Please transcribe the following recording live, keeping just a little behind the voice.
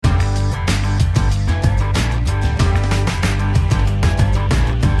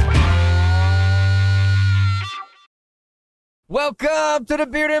Welcome to the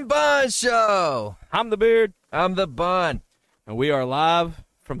Beard and Bun Show. I'm the Beard. I'm the Bun. And we are live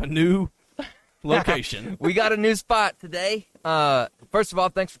from a new location. We got a new spot today. First of all,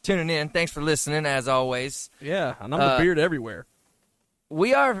 thanks for tuning in. Thanks for listening, as always. Yeah, and I'm the Beard everywhere.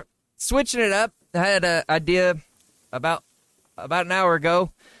 We are switching it up. I had an idea about an hour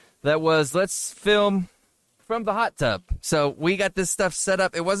ago that was, let's film from the hot tub. So we got this stuff set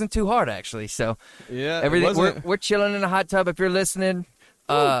up. It wasn't too hard, actually. So Yeah, everything we're chilling in a hot tub. If you're listening,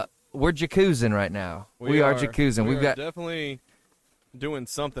 we're jacuzzing right now. We are jacuzzing. We've got definitely doing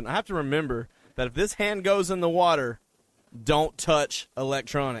something. I have to remember that if this hand goes in the water, don't touch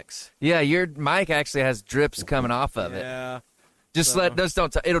electronics. Yeah, your mic actually has drips coming off of it. Yeah. Just let those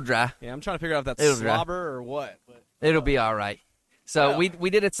don't. It'll dry. Yeah, I'm trying to figure out if that's It'll dry. slobber or what. But, It'll be all right. So Yeah. we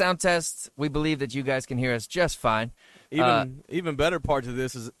did a sound test. We believe that you guys can hear us just fine. even better part to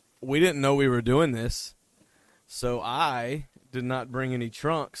this is we didn't know we were doing this, so I did not bring any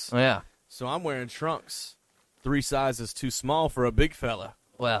trunks. Yeah. So I'm wearing trunks 3 sizes too small for a big fella.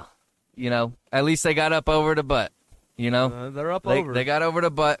 Well, at least they got up over the butt. They're up over. They got over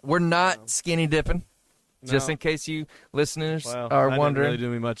the butt. We're not skinny dipping. No. Just in case you listeners Well, are that wondering. didn't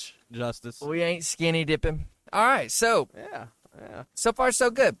really do me much justice. We ain't skinny dipping. All right. So Yeah. so far so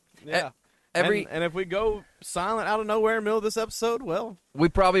good. Yeah. And if we go silent out of nowhere in the middle of this episode, well, We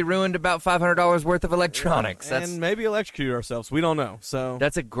probably ruined about $500 worth of electronics. and maybe electrocute ourselves. We don't know. So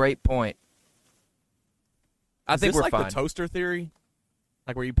That's a great point. I think is this we're like fine. the toaster theory,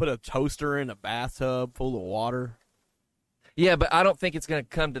 like where you put a toaster in a bathtub full of water. Yeah, but I don't think it's going to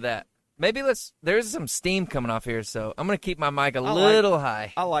come to that. Maybe there's some steam coming off here, so I'm going to keep my mic a little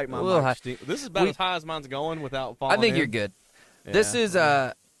high. I like my A little mic high. steam. This is about as high as mine's going without falling. I think in. you're good. Yeah. This is,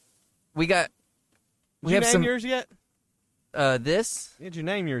 we Did have you name some, yours yet? this? Did you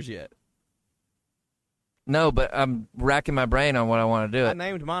name yours yet? No, but I'm racking my brain on what I want to do I it.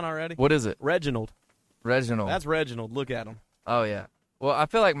 named mine already. What is it? Reginald. Reginald. That's Reginald. Look at him. Oh, yeah. Well, I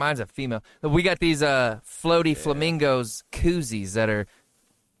feel like mine's a female. We got these floaty flamingos koozies that are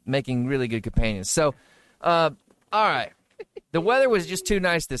making really good companions. So, all right. The weather was just too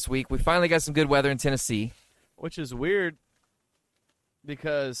nice this week. We finally got some good weather in Tennessee. Which is weird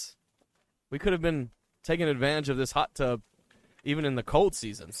because we could have been taking advantage of this hot tub even in the cold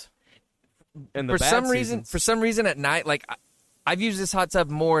seasons. And the For bad some seasons. reason at night, like I've used this hot tub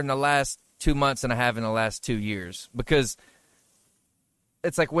more in the last 2 months than I have in the last 2 years, because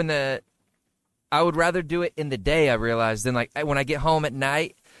it's like I would rather do it in the day, I realize, than like when I get home at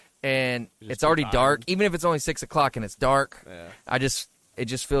night and it's already dark, even if it's only 6 o'clock and it's dark. Yeah. It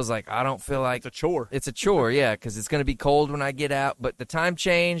just feels like I don't feel like It's a chore. it's a chore, yeah, because it's going to be cold when I get out. But the time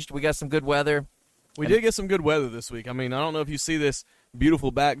changed. We got some good weather. We did get some good weather this week. I mean, I don't know if you see this beautiful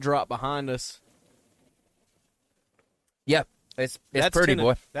backdrop behind us. Yep, it's That's pretty,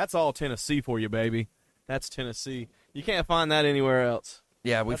 boy. That's all Tennessee for you, baby. That's Tennessee. You can't find that anywhere else.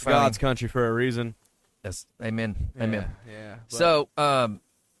 Yeah, we That's finally. God's country for a reason. Yes, amen, amen. Yeah. but- So,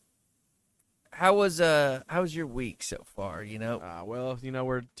 how was your week so far? well,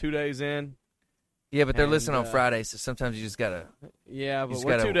 we're 2 days in. Yeah, but they're And, listening on Friday, so sometimes you just gotta Yeah, you but just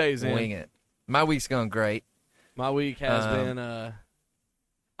we're gotta 2 days wing in. it. My week's going great. My week has been.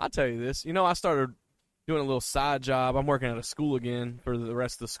 I'll tell you this. I started doing a little side job. I'm working at a school again for the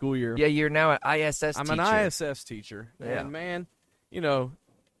rest of the school year. Yeah, you're now an ISS I'm teacher. an ISS teacher. Yeah. And man,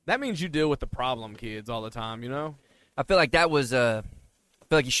 that means you deal with the problem kids all the time. I feel like that was I feel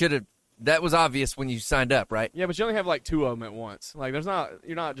like you should have. That was obvious when you signed up, right? Yeah, but you only have like 2 of them at once. Like,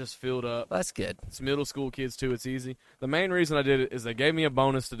 you're not just filled up. Well, that's good. It's middle school kids too. It's easy. The main reason I did it is they gave me a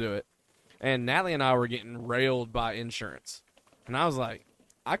bonus to do it, and Natalie and I were getting railed by insurance, and I was like,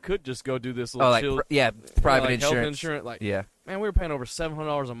 I could just go do this little chill, private like insurance. health insurance. Like, Yeah, man, we were paying over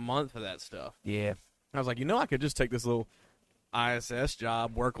 $700 a month for that stuff. yeah. I was like, I could just take this little ISS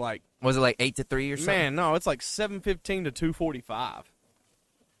job, work like, Was it like 8 to 3 or something? man, no, it's like 7:15 to 2:45,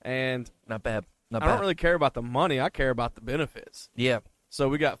 and Not bad. Not I bad. don't really care about the money. I care about the benefits. Yeah. So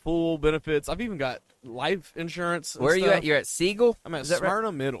we got full benefits. I've even got life insurance. and Where are you stuff. at? You're at Siegel? I'm at Is that right?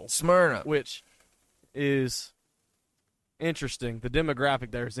 Smyrna Middle, Smyrna. which is interesting. The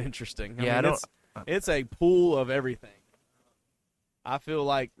demographic there is interesting. Yeah, I don't- It's a pool of everything. I feel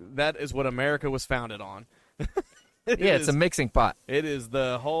like that is what America was founded on. Yeah, it's a mixing pot. It is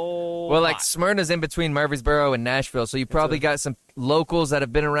the whole. Well, like pot. Smyrna's in between Murfreesboro and Nashville, so you probably got some locals that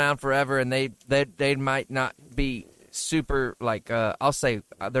have been around forever, and they might not be super, like, I'll say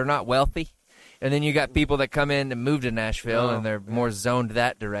they're not wealthy. And then you got people that come in and move to Nashville, and they're more zoned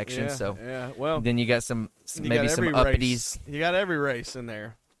that direction. Yeah, So yeah. Well, then you got some you maybe got some every uppities. race. You got every race in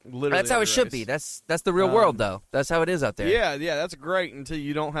there. Literally That's how every it should race. be. That's the real world, though. That's how it is out there. Yeah, that's great until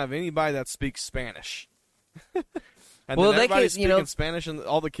you don't have anybody that speaks Spanish. And Well, then they everybody's could, speaking Spanish, and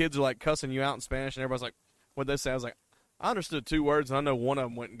all the kids are like cussing you out in Spanish, and everybody's like, "What'd they say?" I was like, "I understood 2 words, and I know one of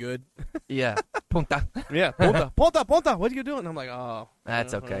them went good." Yeah. Punta. Yeah, ponta, ponta, ponta. What are you doing? And I'm like, "Oh,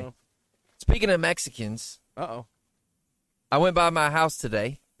 That's okay. Speaking of Mexicans, Uh-oh. I went by my house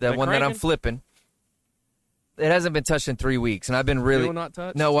today, the They one that I'm cranking? flipping. It hasn't been touched in 3 weeks, and I've been really Still not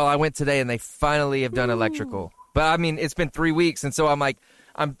touched? No. Well, I went today, and they finally have done electrical. But I mean, it's been 3 weeks, and so I'm like,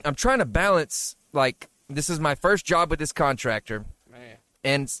 I'm trying to balance. Like, this is my first job with this contractor, Man.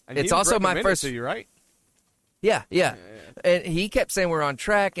 and And it's he also my recommended first. to you, right? Yeah. And he kept saying we're on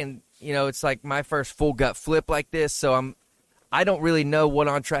track, and it's like my first full gut flip like this. So I don't really know what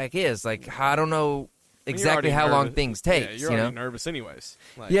on track is. Like, I don't know exactly how long things take. Yeah, you're already nervous anyways.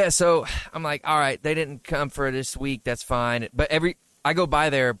 Like, Yeah, so I'm like, all right, they didn't come for this week. That's fine. But I go by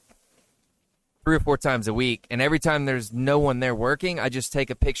there 3 or 4 times a week, and every time there's no one there working, I just take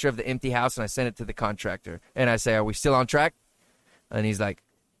a picture of the empty house and I send it to the contractor. And I say, are we still on track? And he's like,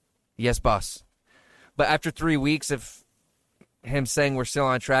 yes, boss. But after 3 weeks of him saying we're still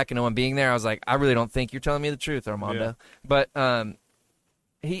on track and no one being there, I was like, I really don't think you're telling me the truth, Armando. Yeah. But I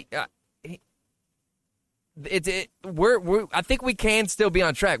think we can still be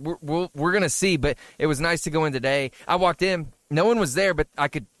on track. We're gonna see, but it was nice to go in today. I walked in, no one was there, but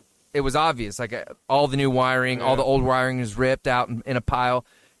it was obvious. Like all the new wiring, all the old wiring is ripped out in a pile,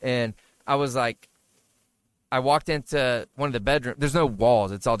 and I was like, I walked into one of the bedrooms. There's no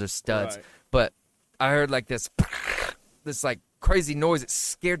walls; it's all just studs. Right. But I heard like this like crazy noise. It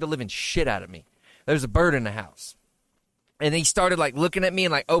scared the living shit out of me. There's a bird in the house, and he started like looking at me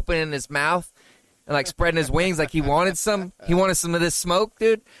and like opening his mouth. And like spreading his wings like he wanted some of this smoke,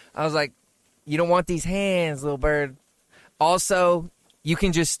 dude. I was like, you don't want these hands, little bird. Also, you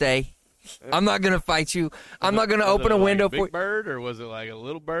can just stay. I'm not going to fight you. I'm not going to open a window for you. for Bird, or was it like a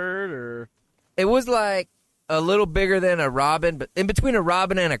little bird, or? It was like a little bigger than a robin, but in between a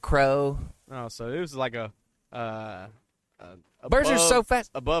robin and a crow. Oh, so it was like a birds are so fast.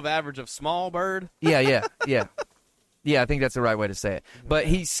 Above average of small bird. Yeah. Yeah, I think that's the right way to say it. But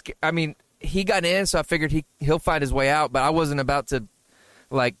he got in, so I figured he'll find his way out, but I wasn't about to,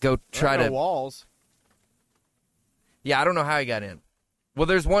 like, go try to... walls. Yeah, I don't know how he got in. Well,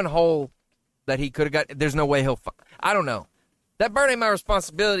 there's one hole that he could have got... There's no way I don't know. That bird ain't my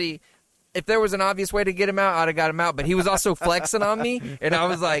responsibility. If there was an obvious way to get him out, I'd have got him out, but he was also flexing on me, and I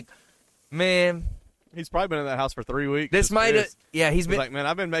was like, man... He's probably been in that house for 3 weeks. This might have... Yeah, he's been... like, man,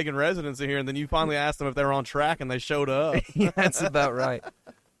 I've been making residency here, and then you finally asked them if they were on track, and they showed up. Yeah, that's about right.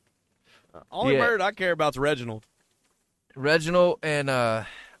 Only bird I care about is Reginald. Reginald, and I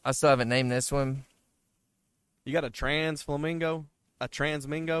still haven't named this one. You got a trans flamingo? A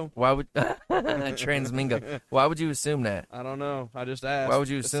transmingo? Why would a transmingo? Why would you assume that? I don't know. I just asked. Why would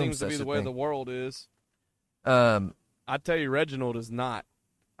you assume it seems to be such the a way thing? the world is. I'd tell you, Reginald is not.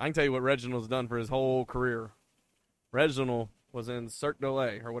 I can tell you what Reginald's done for his whole career. Reginald was in Cirque du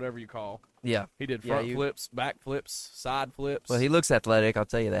Soleil, or whatever you call. Yeah. He did front flips, back flips, side flips. Well, he looks athletic, I'll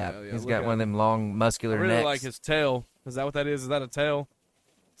tell you that. Yeah, He's look got at one of them long, muscular I really necks. like his tail. Is that what that is? Is that a tail?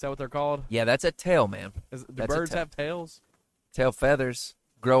 Is that what they're called? Yeah, that's a tail, man. Do That's a birds tail. have tails? Tail feathers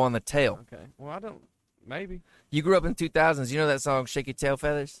grow on the tail. Okay. Well, I don't. Maybe. You grew up in the 2000s. You know that song, Shake Your Tail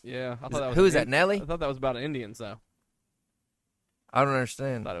Feathers? Yeah. I thought that was Who is that, Nelly? I thought that was about Indians, though. I don't I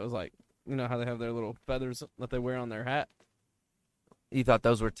understand. thought it was like, you know how they have their little feathers that they wear on their hat? You thought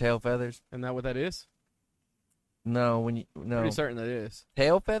those were tail feathers? Isn't that what that is? No, Pretty certain that is.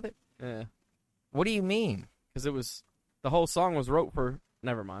 Tail feather? Yeah. What do you mean? Because it was, the whole song was wrote for,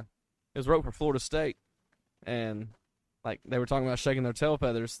 never mind. It was wrote for Florida State. And, like, they were talking about shaking their tail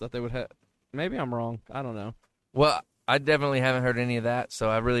feathers that they would have. Maybe I'm wrong. I don't know. Well, I definitely haven't heard any of that, so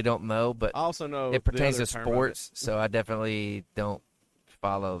I really don't know, but I also know it pertains the to other term of sports, so I definitely don't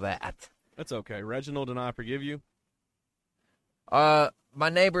follow that. it. That's okay. Reginald and I forgive you. My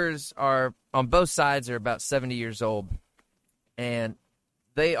neighbors are, on both sides, are about 70 years old, and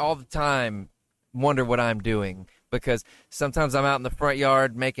they all the time wonder what I'm doing, because sometimes I'm out in the front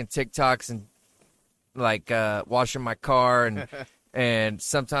yard making TikToks and, like, washing my car, and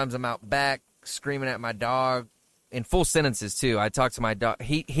sometimes I'm out back screaming at my dog in full sentences, too. I talk to my dog.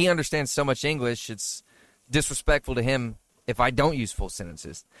 He understands so much English, it's disrespectful to him if I don't use full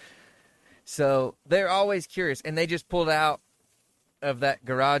sentences. So they're always curious, and they just pulled out of that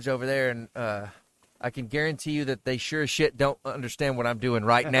garage over there, and I can guarantee you that they sure as shit don't understand what I'm doing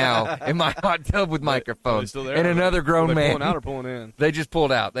right now in my hot tub with microphones. And another grown man. Pulling out or pulling in? They just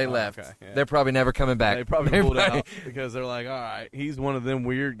pulled out. They left. Okay, yeah. They're probably never coming back. They probably pulled out because they're like, all right, he's one of them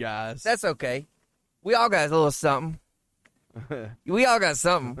weird guys. That's okay. We all got a little something. We all got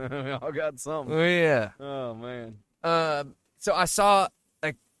something. We all got something. Yeah. Oh, man. So I saw,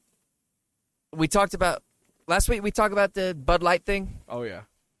 like, we talked about, last week we talked about the Bud Light thing. Oh, yeah.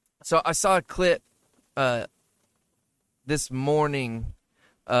 So I saw a clip this morning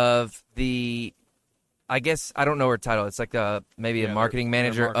of the, I guess, I don't know her title. It's like maybe a marketing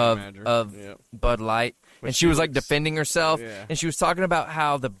manager of Bud Light. And she was like defending herself. Yeah. And she was talking about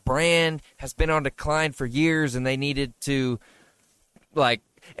how the brand has been on decline for years and they needed to, like,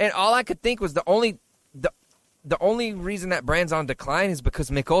 and all I could think was the only reason that brand's on decline is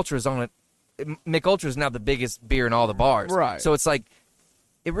because Mich Ultra is on it. Mich Ultra is now the biggest beer in all the bars. Right. So it's like,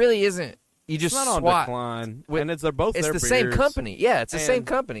 it really isn't. You just it's not swap. On decline. And they're both it's their the beers. Same company. Yeah, it's the same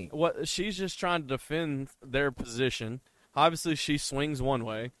company. What she's just trying to defend their position. Obviously, she swings one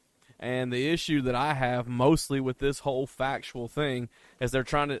way. And the issue that I have mostly with this whole factual thing is they're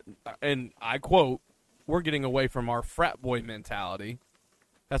trying to, and I quote, we're getting away from our frat boy mentality.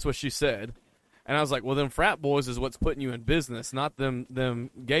 That's what she said. And I was like, well, then frat boys is what's putting you in business, not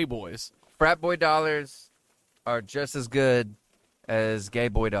them gay boys. Frat boy dollars are just as good as gay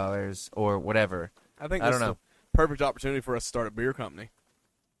boy dollars or whatever. I think this is a perfect opportunity for us to start a beer company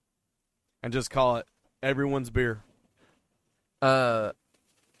and just call it everyone's beer.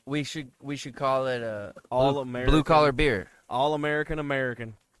 We should call it American blue collar beer. All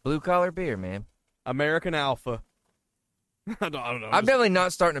American. Blue collar beer, man. American Alpha. I don't know. I'm definitely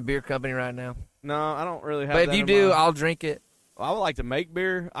not starting a beer company right now. No, I don't really have. But if you do, I'll drink it. Well, I would like to make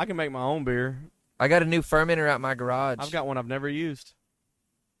beer. I can make my own beer. I got a new fermenter out my garage. I've got one I've never used.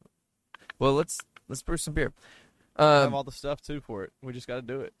 Well, let's brew some beer. I have all the stuff too for it. We just got to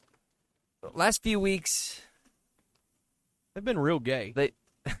do it. Last few weeks, they've been real gay.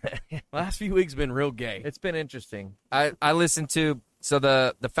 Last few weeks been real gay. It's been interesting. I listened to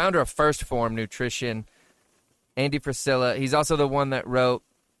the founder of First Form Nutrition, Andy Frisella. He's also the one that wrote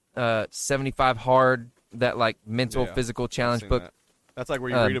 75 Hard, that like mental physical challenge book. That's like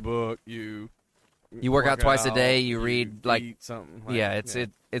where you read a book, you work out twice a day, you read like something.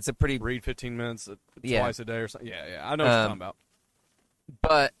 It's a pretty read 15 minutes twice a day or something. Yeah, I know what you're talking about.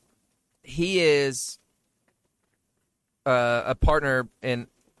 But he is a partner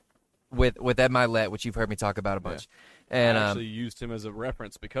with Ed Milet, which you've heard me talk about a bunch. Yeah. And I actually used him as a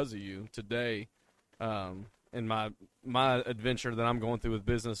reference because of you today in my adventure that I'm going through with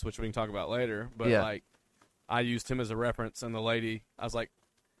business, which we can talk about later. But like, I used him as a reference, and the lady, I was like,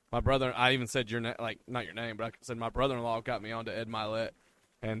 my brother. I even said your name, like not your name, but I said my brother-in-law got me onto Ed Milet,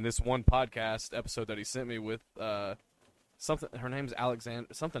 and this one podcast episode that he sent me with something. Her name's Alexander.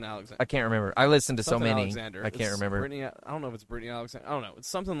 Something Alexander. I can't remember. I listened to something so many. Alexander. I can't remember. Brittany, I don't know if it's Brittany Alexander. I don't know. It's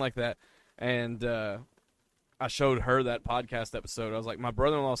something like that. And I showed her that podcast episode. I was like, my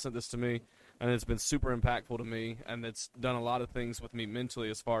brother-in-law sent this to me, and it's been super impactful to me, and it's done a lot of things with me mentally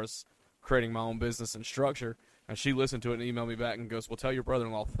as far as creating my own business and structure. And she listened to it and emailed me back and goes, well, tell your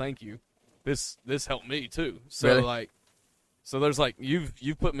brother-in-law thank you. This helped me too. So really? So there's like you've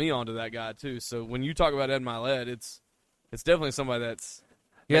put me onto that guy too. So when you talk about Ed Milet, it's definitely somebody that's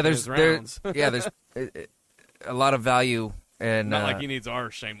there's a lot of value. And not like he needs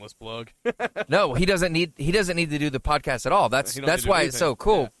our shameless plug. No, he doesn't need to do the podcast at all. That's why it's so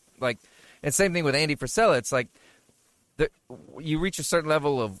cool. Yeah. Like, and same thing with Andy Frisella. It's like you reach a certain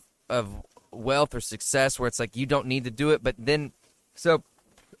level of wealth or success where it's like you don't need to do it. But then, so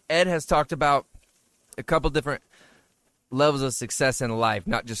Ed has talked about a couple different levels of success in life,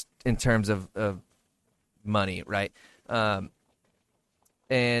 not just in terms of money, right? And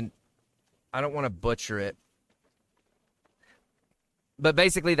I don't want to butcher it. But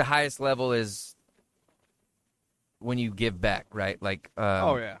basically, the highest level is when you give back, right? Like,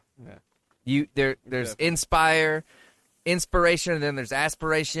 there's inspiration, and then there's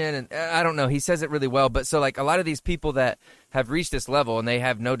aspiration, and I don't know. He says it really well, but so like a lot of these people that have reached this level and they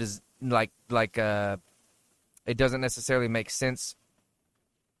have no it doesn't necessarily make sense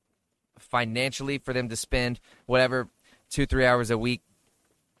financially for them to spend whatever 2-3 hours a week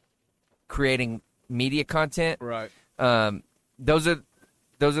creating media content, right? Those are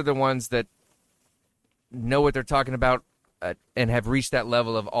the ones that know what they're talking about and have reached that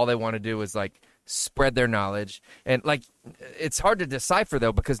level of all they want to do is like spread their knowledge. And like, it's hard to decipher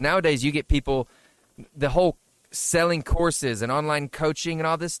though, because nowadays you get people, the whole selling courses and online coaching and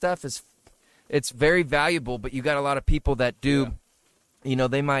all this stuff it's very valuable, but you got a lot of people that do,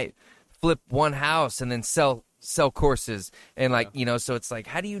 they might flip one house and then sell courses and like so it's like,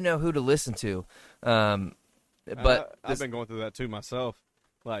 how do you know who to listen to? But I've been going through that too myself.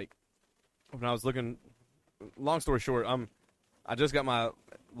 Like when I was looking, long story short, I just got my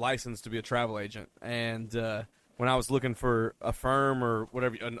license to be a travel agent, and when I was looking for a firm or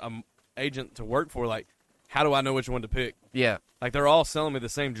whatever, an agent to work for, like, how do I know which one to pick? Yeah. Like, they're all selling me the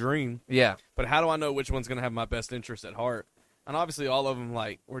same dream. Yeah. But how do I know which one's going to have my best interest at heart? And obviously all of them,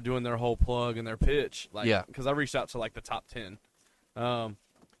 like, were doing their whole plug and their pitch. Like, yeah. Because I reached out to, like, the top 10.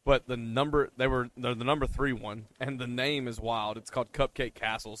 But they're the number 3 one, and the name is wild. It's called Cupcake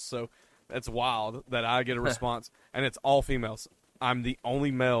Castles. So it's wild that I get a response, and it's all females. I'm the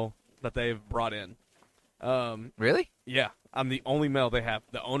only male that they've brought in. Really? Yeah. I'm the only male they have.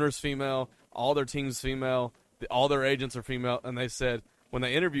 The owner's female. All their team's female. All their agents are female. And they said, when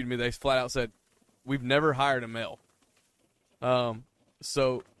they interviewed me, they flat out said, we've never hired a male.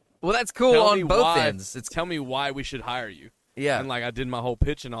 So. Well, that's cool on both ends. Tell me why we should hire you. Yeah. And, like, I did my whole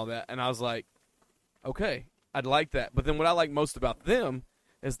pitch and all that. And I was like, okay, I'd like that. But then what I like most about them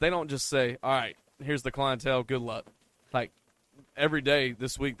is they don't just say, all right, here's the clientele, good luck. Like, every day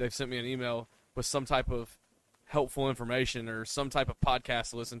this week they've sent me an email with some type of helpful information or some type of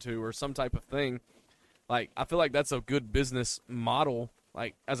podcast to listen to or some type of thing. Like, I feel like that's a good business model,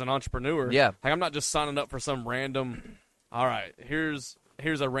 like, as an entrepreneur. Yeah. Like, I'm not just signing up for some random, all right, here's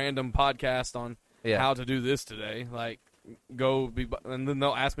a random podcast on how to do this today. Like, and then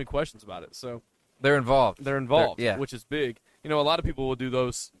they'll ask me questions about it. So they're involved. Yeah. Which is big. A lot of people will do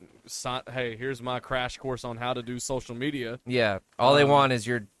those, hey, here's my crash course on how to do social media. Yeah. All they want is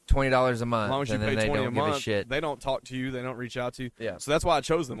your $20 a month. As long as you and pay then $20 they don't a give month, a shit. they don't talk to you. They don't reach out to you. Yeah. So that's why I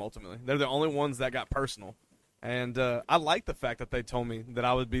chose them ultimately. They're the only ones that got personal. And I like the fact that they told me that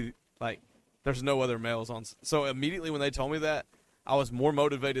I would be, like, there's no other males on. So immediately when they told me that, I was more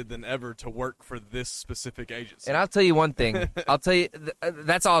motivated than ever to work for this specific agency. And I'll tell you one thing. I'll tell you,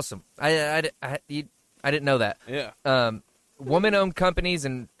 that's awesome. I didn't know that. Yeah. Woman-owned companies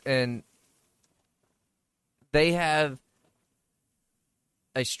and they have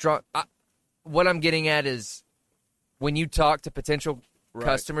a strong. What I'm getting at is when you talk to potential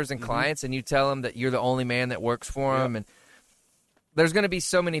customers and clients, and you tell them that you're the only man that works for them, and there's going to be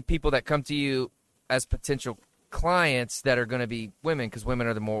so many people that come to you as potential clients that are going to be women, because women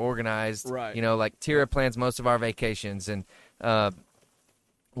are the more organized. Right. Like Tira plans most of our vacations and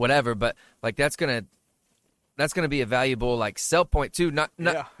whatever, but like that's going to be a valuable like sell point too.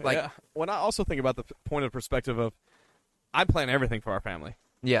 When I also think about the point of perspective of, I plan everything for our family.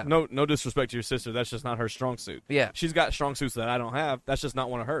 Yeah. No disrespect to your sister. That's just not her strong suit. Yeah. She's got strong suits that I don't have. That's just not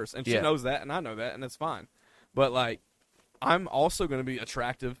one of hers. And she knows that, and I know that, and it's fine. But, like, I'm also going to be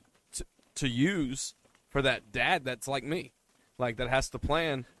attractive to use for that dad that's like me. Like, that has to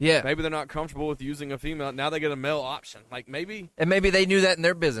plan. Yeah. Maybe they're not comfortable with using a female. Now they get a male option. Like, maybe. And maybe they knew that in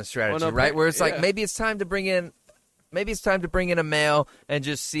their business strategy, right? Where it's like, maybe it's time to bring in a male and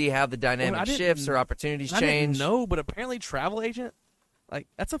just see how the dynamic shifts or opportunities change. I didn't know, but apparently travel agent, like,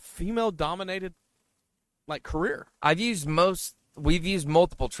 that's a female-dominated, like, career. We've used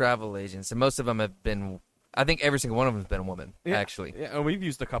multiple travel agents, and most of them have been, I think every single one of them has been a woman, actually. Yeah, and we've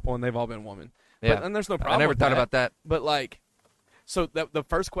used a couple, and they've all been women. Yeah. And there's no problem I never thought about that. But, like, so the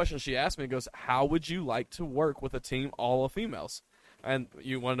first question she asked me goes, how would you like to work with a team all of females? And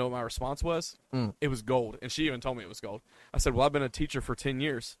you want to know what my response was? It was gold. And she even told me it was gold. I said, well, I've been a teacher for 10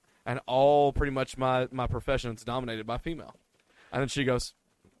 years, and all pretty much my profession is dominated by female. And then she goes,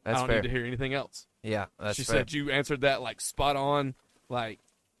 I don't need to hear anything else. Yeah, that's She fair. said, you answered that, like, spot on, like.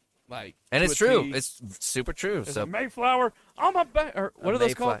 And it's true. It's super true. So Mayflower on my back. Or what are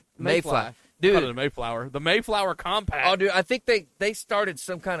those called? Mayfly. Dude. The Mayflower. The Mayflower Compact. Oh, dude, I think they started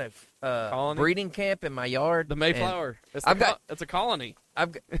some kind of breeding camp in my yard. The Mayflower. It's a colony.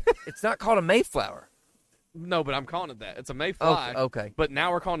 It's not called a Mayflower. No, but I'm calling it that. It's a Mayfly. Okay. But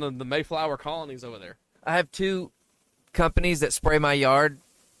now we're calling them the Mayflower colonies over there. I have 2 companies that spray my yard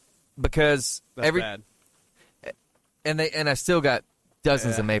because That's bad. And I still got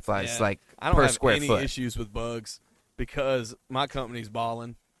dozens of mayflies like I don't per have square any foot. issues with bugs because my company's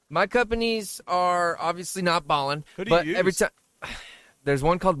balling. My companies are obviously not balling. Who do but you use? every time there's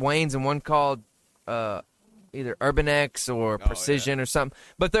one called Wayne's and one called either UrbanX or Precision or something.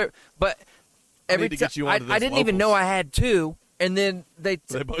 But every time I didn't even know I had 2. And then they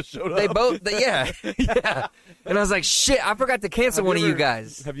both showed up. They both, yeah. And I was like, shit, I forgot to cancel one of you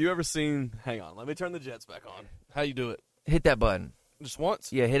guys. Have you ever seen? Hang on, let me turn the jets back on. How you do it? Hit that button. Just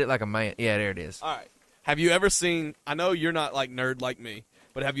once? Yeah, hit it like a man. Yeah, there it is. All right. Have you ever seen? I know you're not like nerd like me,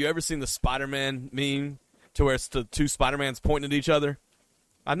 but have you ever seen the Spider-Man meme to where it's the 2 Spider-Mans pointing at each other?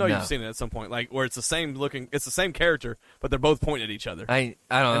 I know No. you've seen it at some point, like where it's the same character, but they're both pointing at each other. I don't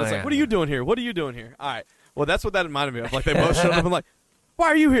And know. it's like, what are you doing here? What are you doing here? All right. Well, that's what that reminded me of. Like they both showed up and like, why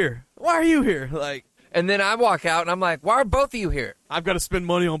are you here? Why are you here? Like, And then I walk out and I'm like, why are both of you here? I've got to spend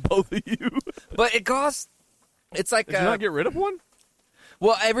money on both of you. But it costs. It's like Did you not get rid of one?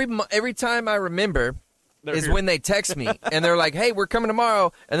 well, every time I remember They're is here. when they text me and they're like, hey, we're coming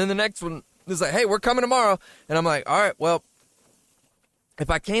tomorrow, and then the next one is like, hey, we're coming tomorrow, and I'm like, all right, well, if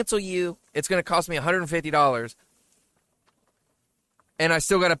I cancel you, it's going to cost me $150, and I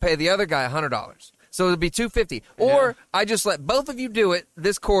still got to pay the other guy $100. So it'll be $250. Or I just let both of you do it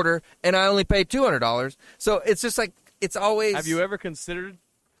this quarter, and I only pay $200. So it's just like, it's always. Have you ever considered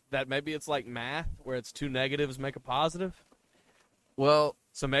that maybe it's like math, where it's two negatives make a positive? Well,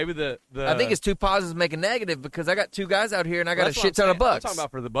 So maybe the I think it's two positives make a negative because I got two guys out here and I got That's a what I'm shit ton of saying. bugs. I'm talking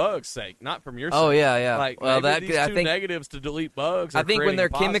about for the bugs' sake, not from your sake. Oh yeah. Like, well, maybe these I two think negatives to delete bugs. I are think when creating their a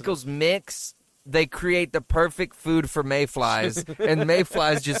positive. chemicals mix, they create the perfect food for mayflies, and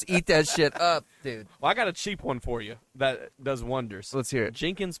mayflies just eat that shit up, dude. Well, I got a cheap one for you that does wonders. Let's hear it.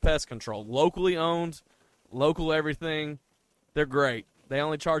 Jenkins Pest Control, locally owned, local everything. They're great. They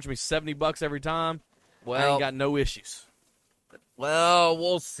only charge me $70 every time. I Well, ain't got no issues.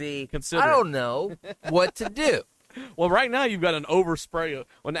 we'll see. Consider I it. don't know what to do. Well, right now you've got an overspray.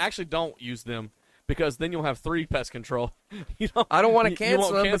 Well, actually, don't use them because then you'll have 3 pest control. I don't want to you cancel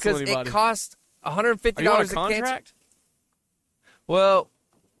won't them cancel because anybody. it costs $150 Are you on a to cancel. contract? Well,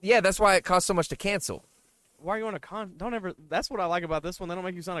 yeah, that's why it costs so much to cancel. Why are you on a Don't ever. That's what I like about this one. They don't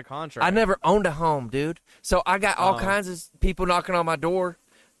make you sign a contract. I never owned a home, dude. So I got all Oh. kinds of people knocking on my door,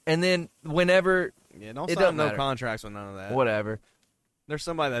 and then whenever Yeah, don't It sign doesn't no matter. contracts with none of that. whatever. There's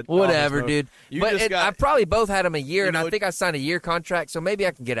somebody that Whatever, offers no- dude. You But just got. I probably both had them a year, You and know I what- think I signed a year contract, so maybe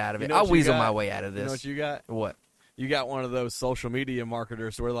I can get out of You it. know I'll what you weasel got? my way out of You this. know what you got? What? You got one of those social media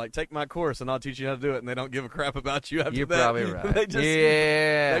marketers where like, take my course and I'll teach you how to do it, and they don't give a crap about you after You're that. probably right. they just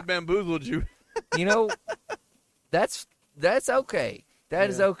Yeah. they bamboozled you. You know, that's okay. That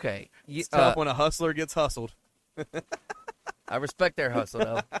is Yeah. okay. It's tough when a hustler gets hustled. I respect their hustle,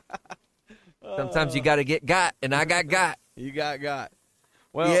 though. Sometimes you got to get got, and I got. You got.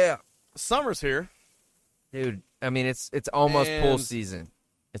 Well, Yeah. summer's here. Dude, I mean, it's almost pool And- season.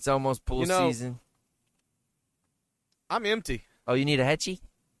 It's almost pool You know- season. I'm empty, Oh, you need a hetchy?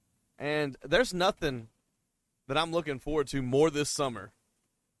 and there's nothing that I'm looking forward to more this summer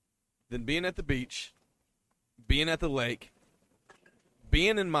than being at the beach, being at the lake,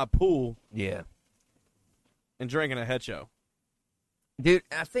 being in my pool, Yeah. and drinking a Hecho. Dude,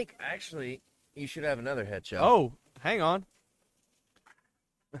 I think actually you should have another headshot. Oh, hang on.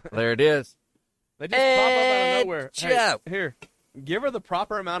 There it is. They just pop up out of nowhere. Hey, Hecho. here, give her the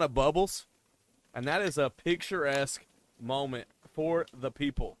proper amount of bubbles, and that is a picturesque moment for the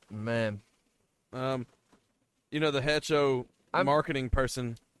people. Man. You know, the Hecho marketing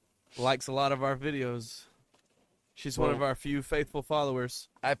person likes a lot of our videos. She's one Well- of our few faithful followers.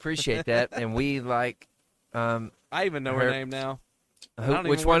 I appreciate that. And we like, I even know her name now. I don't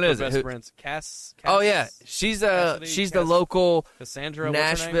which even one work for is it? Best Who- Friends. Cass. Oh, yeah. She's Cassidy, the local Cassandra. What's her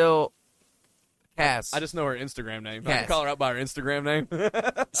name? Nashville Cass. I just know her Instagram name. I Cass. can call her out by her Instagram name.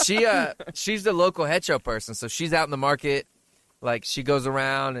 She's the local hecho person, so she's out in the market. Like, she goes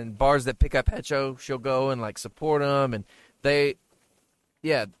around and bars that pick up hecho, she'll go and like support them, and they,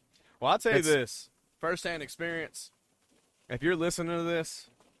 yeah, Well, I'll tell you That's- this. Firsthand experience. If you're listening to this,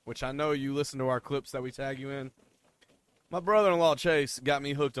 which I know you listen to our clips that we tag you in, my brother-in-law Chase got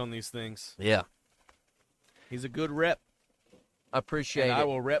me hooked on these things. yeah. He's a good rep, I appreciate and I it.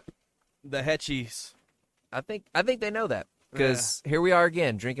 will rep the Hetchies. I think they know that because here we are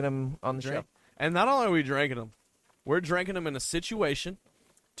again drinking them on the show. And not only are we drinking them, we're drinking them in a situation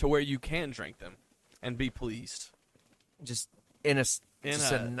to where you can drink them and be pleased. Just in a In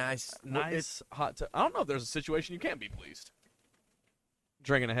just a a nice Nice hot tub. I don't know if there's a situation you can't be pleased.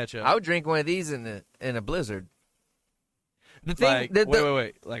 Drinking a Hetcho. I would drink one of these in a blizzard. The thing, Like, the,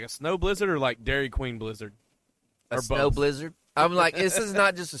 wait. Like a snow blizzard or like Dairy Queen blizzard? a Or snow both? blizzard. I'm like, this is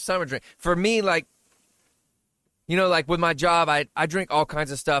not just a summer drink. For me, like, you know, like with my job, I drink all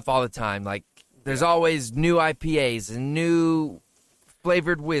kinds of stuff all the time. Like, there's always new IPAs and new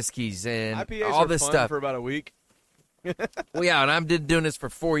flavored whiskeys and IPAs all are this fun stuff. for about a week. Well, yeah, and I've been doing this for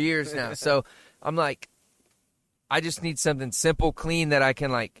 4 years now. So I'm like, I just need something simple, clean that I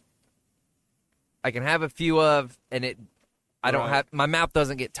can have a few of, and I don't Right. have, my mouth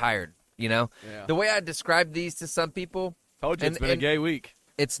doesn't get tired, you know? Yeah. The way I describe these to some people, Told you it's and- been a and- gay week.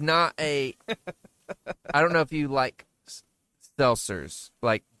 it's not I don't know if you like seltzers,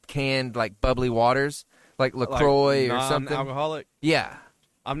 like canned, like bubbly waters, like LaCroix or something. Non-alcoholic. Yeah.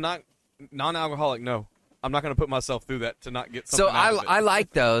 I'm not non-alcoholic. No, I'm not going to put myself through that to not get So something out of it. I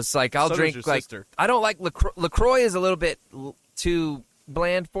like those. Like I'll So does drink your like sister. I don't like LaCroix is a little bit too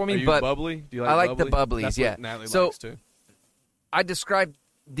bland for me, Are you but bubbly? Do you like I like the bubbly? bubblies, That's yeah. What Natalie So- likes too. I describe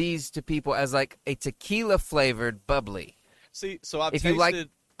these to people as like a tequila flavored bubbly. See, so I've If you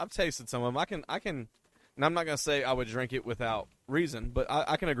tasted some of them. I can, and I'm not going to say I would drink it without reason, but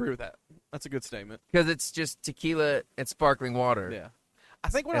I can agree with that. That's a good statement. Because it's just tequila and sparkling water. Yeah. I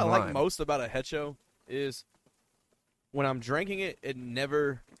think what I And like lime. most about a Hecho is when I'm drinking it, it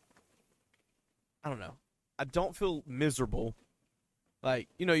never, I don't know, I don't feel miserable. Like,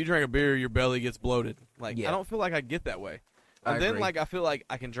 you drink a beer, your belly gets bloated. Like, Yeah. I don't feel like I get that way. I And then, agree. like, I feel like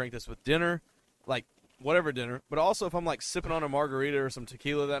I can drink this with dinner, like, whatever dinner. But also, if I'm, like, sipping on a margarita or some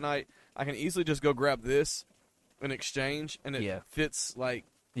tequila that night, I can easily just go grab this in exchange, and it Yeah. fits, like,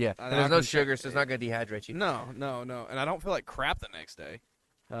 Yeah. I And there's no can sugar, check- so it's not going to dehydrate you. no. And I don't feel like crap the next day.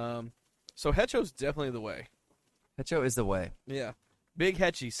 So Hecho's definitely the way. Hecho is the way. Yeah. Big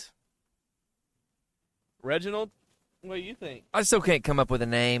Hetchies. Reginald, what do you think? I still can't come up with a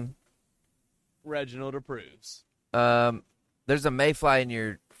name. Reginald approves. There's a mayfly in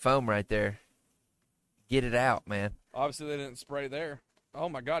your foam right there. Get it out, man. Obviously, they didn't spray there. Oh,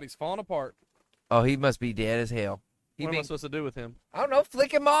 my God, he's falling apart. Oh, he must be dead as hell. What am I supposed to do with him? I don't know.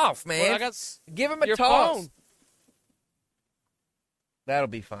 Flick him off, man. Well, I got Give him a your toss. phone. That'll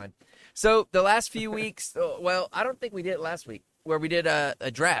be fine. So the last few weeks, well, I don't think we did it last week, where we did a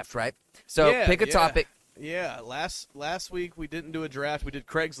draft, right? So Yeah, pick a yeah. topic. Yeah, last week we didn't do a draft. We did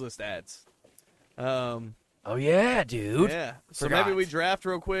Craigslist ads. Oh yeah, dude. Yeah. So Forgot. maybe we draft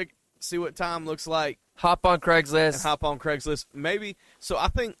real quick, see what time looks like, Hop on and Craigslist. hop on Craigslist. Maybe. So I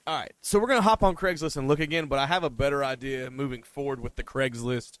think, all right, so we're going to hop on Craigslist and look again, but I have a better idea moving forward with the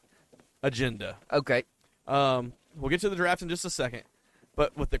Craigslist agenda. Okay. We'll get to the draft in just a second.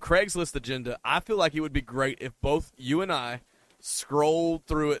 But with the Craigslist agenda, I feel like it would be great if both you and I scrolled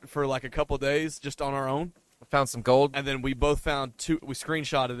through it for like a couple days just on our own. Found some gold. And then we both found we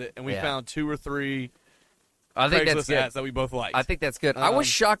screenshotted it, and we Yeah. found 2 or 3 I think that's Craigslist good. ads that we both liked. I think that's good. I was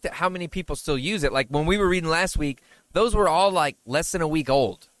shocked at how many people still use it. Like when we were reading last week, those were all like less than a week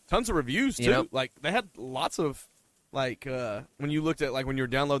old. Tons of reviews, too. You know? Like, they had lots of, like, when you looked at, like, when you were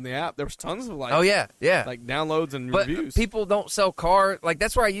downloading the app, there was tons of, like, Oh yeah, yeah. like downloads and But reviews. people don't sell car. Like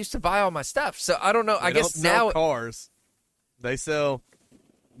that's where I used to buy all my stuff. So I don't know. They I guess don't sell now, cars. They sell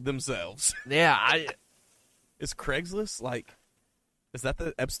themselves. yeah. Is Craigslist, like, is that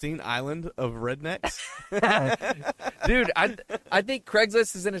the Epstein Island of rednecks? Dude, I think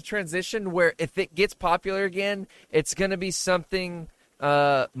Craigslist is in a transition where if it gets popular again, it's going to be something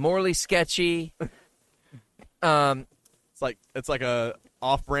morally sketchy. It's like a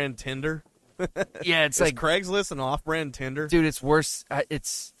off-brand Tinder. Yeah, it's Is like, Craigslist an off-brand Tinder? dude, it's worse.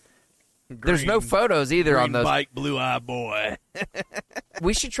 There's no photos either on green those. bike, blue-eye boy.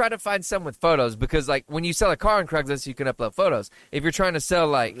 We should try to find some with photos because, like, when you sell a car on Craigslist, you can upload photos. If you're trying to sell,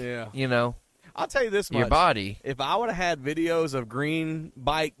 like, Yeah. you know, I'll tell you this much. your body, If I would have had videos of green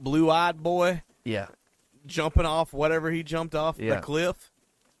bike, blue-eyed boy yeah, jumping off whatever he jumped off Yeah. the cliff,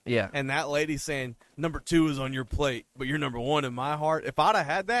 yeah, and that lady saying, number 2 is on your plate, but you're number 1 in my heart, if I'd have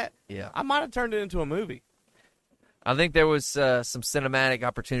had that, yeah. I might have turned it into a movie. I think there was some cinematic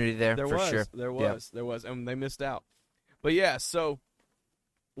opportunity there, There for was, sure. there Yeah. was, and they missed out. But yeah, so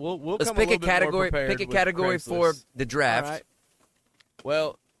we'll Let's come pick a a little bit more category. prepared Pick a with category for Craigslist. the draft. All right.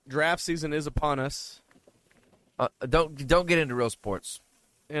 Well, draft season is upon us. Don't get into real sports.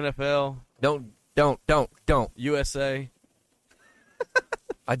 NFL, Don't. USA,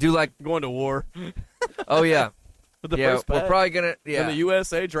 I do like. going to war Oh yeah, with the yeah. first We're pick probably gonna. in Yeah, the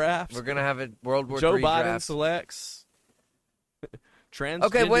USA draft. we're gonna have a World War Joe III Biden draft. selects transgender.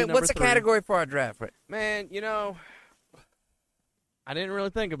 Okay, wait. number What's the 3. category for our draft? Right? Man, I didn't really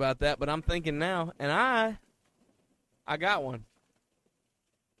think about that, but I'm thinking now, and I got one.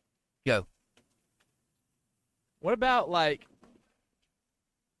 Go. What about like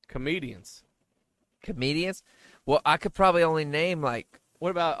comedians? Comedians. Well, I could probably only name like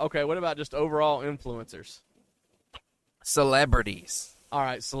What about just overall influencers? celebrities. All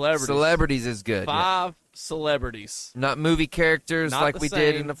right, celebrities. Celebrities is good. Yeah. 5 celebrities. Not movie characters Not like the we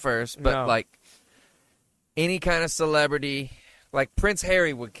did same. in the first, but No. like any kind of celebrity. Like Prince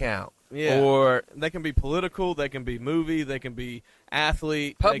Harry would count. Yeah. Or They can be political, they can be movie, they can be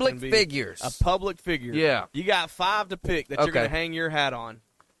athlete, they public can be figures. A public figure. Yeah. You got 5 to pick that you're Okay. going to hang your hat on.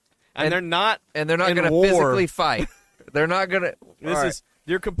 And, And- they're not And they're not in going to war. physically fight. They're not going to.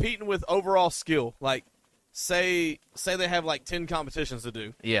 You're competing with overall skill. Like say they have like 10 competitions to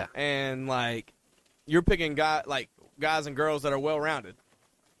do, Yeah. and like you're picking guys and girls that are well rounded.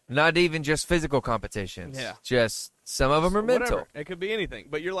 Not even just physical competitions. Yeah. Just some of them are mental. Whatever. It could be anything.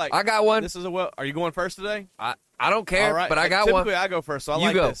 But you're like, I got one. This is are you going first today? I don't care, All right. but I got one. Typically, I go first, so I You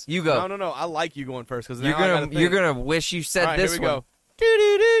like go. this. You go. No. I like you going first because You're gonna wish you said All right, this here we one. go.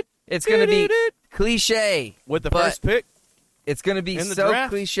 Doo-doo-doo. It's gonna be cliche With the but first pick, It's gonna be in the so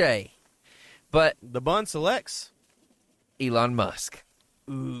draft. cliche. But the bun selects. Elon Musk.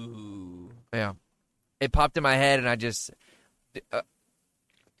 Ooh. Yeah. It popped in my head, and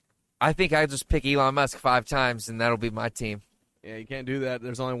I think I just pick Elon Musk 5 times, and that'll be my team. Yeah, you can't do that.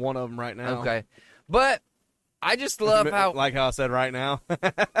 There's only one of them right now. Okay. But I just love how... Like how I said right now.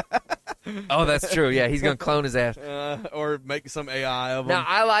 Oh, that's true. Yeah, he's going to clone his ass. Or make some AI of him. Now,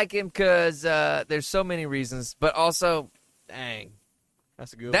 I like him because there's so many reasons, but also... Dang.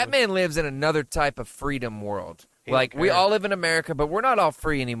 That's a good That one. man lives in another type of freedom world. He Like, don't we care. all live in America, but we're not all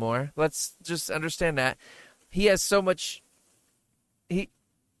free anymore. Let's just understand that. He has so much...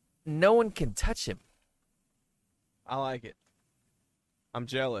 No one can touch him. I like it. I'm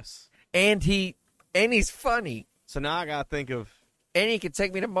jealous. And he's funny. So now I got to think of, And he can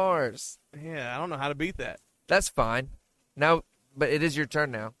take me to Mars. I don't know how to beat that. That's fine. Now, but it is your turn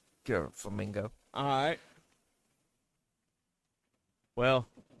now. Go, Flamingo. All right. Well,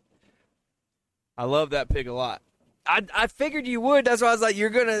 I love that pick a lot. I figured you would. That's why I was like, you're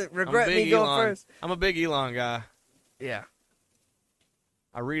going to regret me going Elon. first. I'm a big Elon guy. Yeah.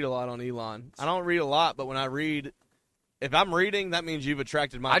 I read a lot on Elon. I don't read a lot, but when I read, if I'm reading, that means you've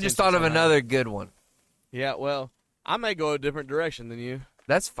attracted my I attention just thought of somehow. another good one. Yeah, well, I may go a different direction than you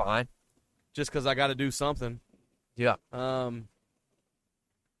That's fine. just because I got to do something. Yeah.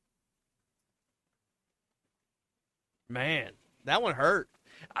 Man, that one hurt.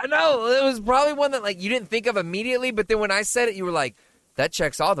 I know. It was probably one that like you didn't think of immediately, but then when I said it, you were like, that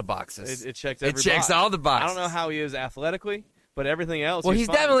checks all the boxes. It checks every It checks box. all the boxes. I don't know how he is athletically, but everything else. Well, he's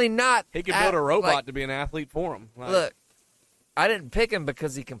fine. definitely not. He could build a robot like, to be an athlete for him. Like, look, I didn't pick him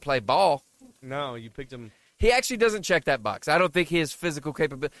because he can play ball. no, you picked him. He actually doesn't check that box. I don't think his physical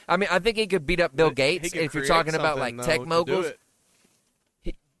capability. I mean, I think he could beat up Bill He Gates could if you're create talking about something, like though, tech to do moguls.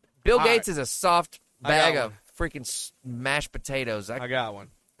 it. Bill All Gates right. is a soft I bag got of freaking mashed potatoes. I got one.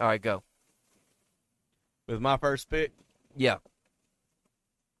 All right, go. With my first pick, Yeah.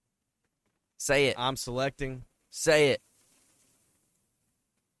 Say it. I'm selecting Say it.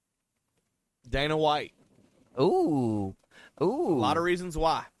 Dana White. Ooh. A lot of reasons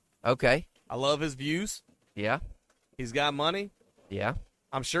why. Okay. I love his views. Yeah. He's got money. Yeah.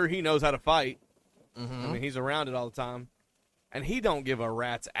 I'm sure he knows how to fight. Mm-hmm. I mean, he's around it all the time. And he don't give a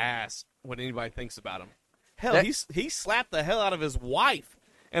rat's ass what anybody thinks about him. Hell, That- he slapped the hell out of his wife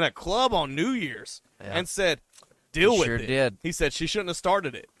in a club on New Year's Yeah. and said, deal He with sure it. did. He said she shouldn't have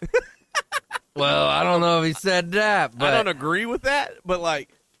started it. Well, I don't know if he said that, but I don't agree with that, but like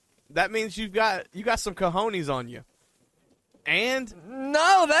that means you got some cojones on you. And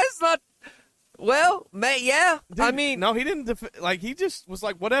no, that's not. Well, yeah. dude, I mean, no, he didn't. He just was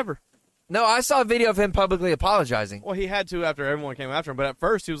like whatever. no, I saw a video of him publicly apologizing. Well, he had to after everyone came after him, but at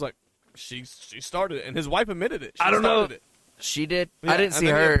first he was like, she started it, and his wife admitted it. She I don't know. started it. She did. Yeah, I didn't see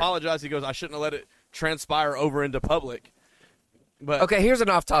and then her. He apologized. He goes, I shouldn't have let it transpire over into public. But Okay, here's an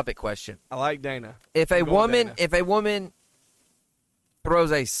off-topic question. I like Dana. If I'm going with Dana. a woman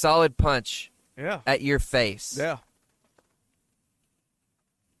throws a solid punch Yeah. at your face, Yeah.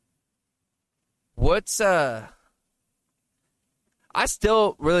 what's I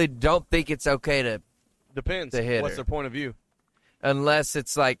still really don't think it's okay to, Depends. To hit What's her. their point of view? unless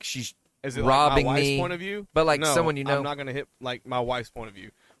it's like she's Is it robbing like my wife's me, point of view? but like No, someone you know. I'm not going to hit like my wife's point of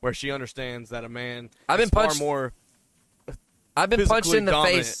view, where she understands that a man I've been is far punched- more I've been punched physically in the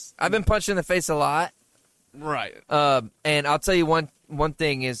dominant. face. I've been punched in the face a lot. right. And I'll tell you one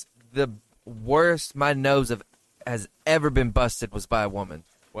thing is the worst my nose has ever been busted was by a woman,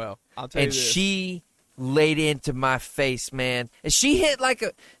 Well, I'll tell you and this. she laid into my face, man. And she hit like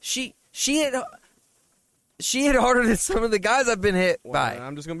a she hit harder than some of the guys I've been hit Well, by.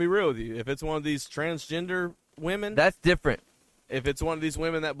 I'm just going to be real with you. If it's one of these transgender women, That's different. if it's one of these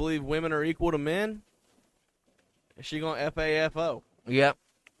women that believe women are equal to men, she going to FAFO. Yep.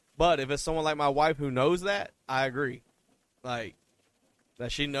 But if it's someone like my wife who knows that, I agree. Like,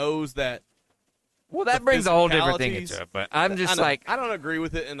 that she knows that. Well, that The brings a whole different thing physicalities- into it. But I'm just I know, like, I don't agree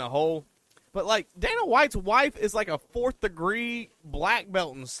with it in the whole. But, like, Dana White's wife is like a 4th-degree black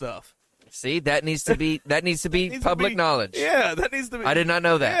belt and stuff. see, that needs to be Needs to public be- knowledge. Yeah, that needs to be. I did not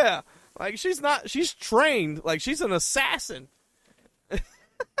know that. Yeah. Like, she's trained. Like, she's an assassin.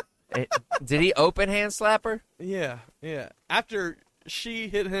 Did he open hand slap her? Yeah, yeah. After she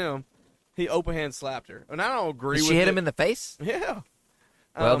hit him, he open hand slapped her. And I don't agree Did with she hit it. him in the face? Yeah.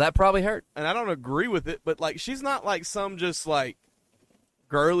 Well, that probably hurt. And I don't agree with it, but like she's not like some just like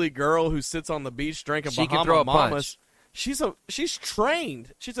girly girl who sits on the beach drinking She Bahama can throw a Mamas. punch. She's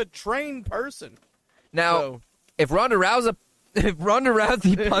trained. She's a trained person. Now, So, if Ronda Rousey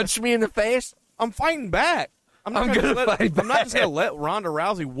punched me in the face, I'm fighting back. I'm not just gonna let Ronda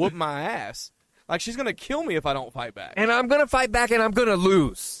Rousey whoop my ass. Like she's gonna kill me if I don't fight back. and I'm gonna fight back, and I'm gonna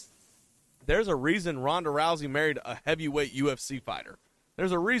lose. There's a reason Ronda Rousey married a heavyweight UFC fighter.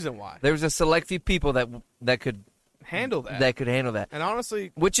 There's a reason why. There was a select few people that could handle that. That could handle that, And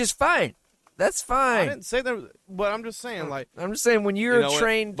honestly, which is fine. That's fine. I didn't say that, but I'm just saying, like, I'm just saying when you're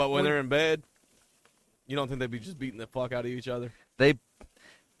trained, but when they're in bed, you don't think they'd be just beating the fuck out of each other?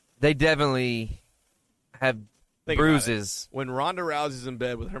 they definitely have Think bruises. When Ronda Rousey's in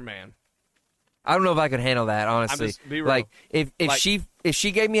bed with her man, I don't know if I could handle that, honestly. just be real. Like if Like-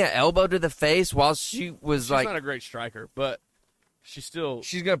 she gave me an elbow to the face while she was she's like, not a great striker, but she's still.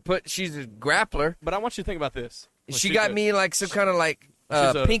 she's a grappler. But I want you to think about this. When She she's got a- me like some kind of like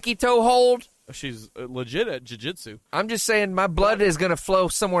She's a- pinky toe hold. She's legit at jiu-jitsu. I'm just saying my blood is gonna flow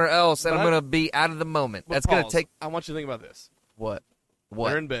somewhere else, and But I'm I- gonna be out of the moment. But That's gonna pause. take I want you to think about this. what?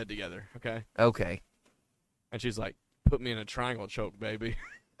 They're in bed together, okay? Okay. And she's like, "Put me in a triangle choke, baby."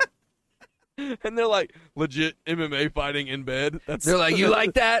 And they're like legit MMA fighting in bed. They're like, "You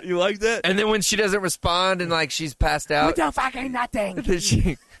like that? You like that?" And then when she doesn't respond and like she's passed out, You don't fucking nothing. then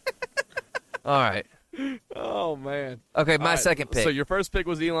she. All right. Oh man. Okay, my All right, second pick. So your first pick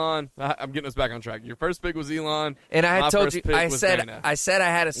was Elon. I'm getting us back on track. Your first pick was Elon. and I my had told first you, pick I was said Dana. I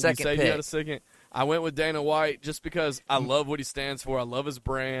had a second You said pick. you had a second. I went with Dana White just because I love what he stands for. I love his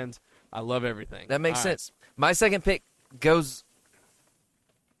brand. I love everything. That makes All right. sense. My second pick goes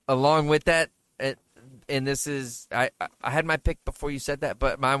along with that, and this is I had my pick before you said that,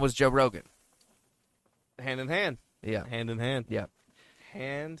 but mine was Joe Rogan. Hand in hand. Yeah, Hand in hand. yeah.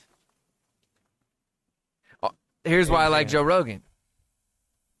 Hand. Here's why I like hand. Joe Rogan.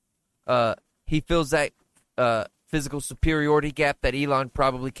 He fills that physical superiority gap that Elon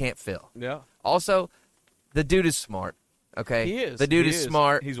probably can't fill. Yeah. Also, the dude is smart. Okay, He is. The dude He is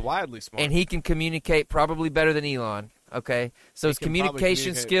smart, He's widely smart. and he can communicate probably better than Elon. Okay, so his He can probably communication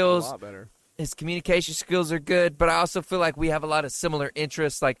communicate skills. a lot better. His communication skills are good, but I also feel like we have a lot of similar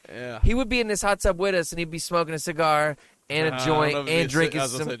interests. Like Yeah. he would be in this hot tub with us, and he'd be smoking a cigar and a I joint don't know if and it's drinking I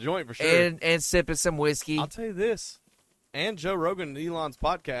was gonna some say joint for sure. and sipping some whiskey. I'll tell you this. And Joe Rogan and Elon's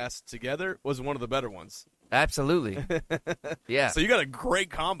podcast together was one of the better ones. Absolutely, yeah. So you got a great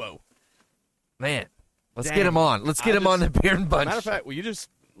combo. Man, let's Dang. get him on. Let's get him on the Beer and Bunch. Matter of fact, will you just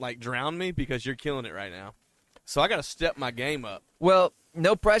like drown me because you're killing it right now? So I got to step my game up. Well,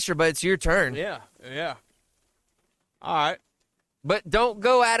 no pressure, but it's your turn. Yeah, yeah. All right. But don't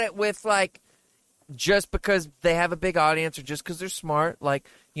go at it with like just because they have a big audience or just because they're smart. Like,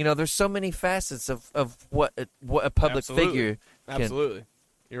 you know, there's so many facets of what a public Absolutely. figure can. Absolutely.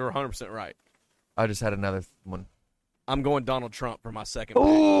 You're 100% right. I just had another one. I'm going Donald Trump for my second pick.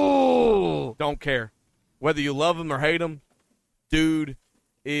 Ooh. Don't care. Whether you love him or hate him, dude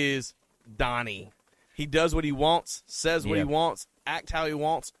is Donnie. He does what he wants, says what he Yep. wants, act how he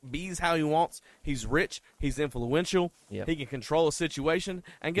wants, bees how he wants. He's rich. He's influential. Yep. He can control a situation.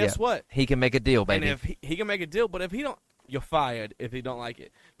 And guess Yep. what? He can make a deal, baby. And if he can make a deal, but if he don't, you're fired if he don't like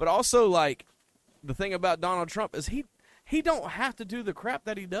it. But also, like, the thing about Donald Trump is he don't have to do the crap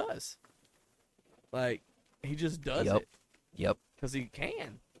that he does. Like, he just does Yep. it Yep. because he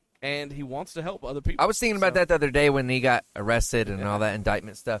can. And he wants to help other people. I was thinking about that the other day when he got arrested and all that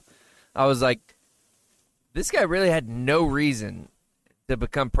indictment stuff. I was like, this guy really had no reason to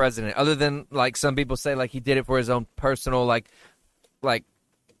become president other than, like, some people say, like, he did it for his own personal,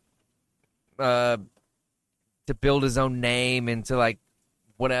 to build his own name and to, like,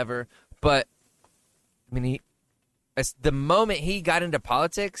 whatever. But, I mean, the moment he got into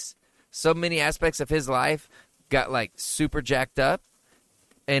politics, so many aspects of his life got, like, super jacked up.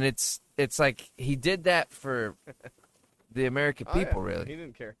 And it's like he did that for the American people, really. He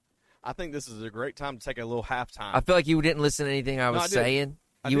didn't care. I think this is a great time to take a little halftime. I feel like you didn't listen to anything I was I did. saying.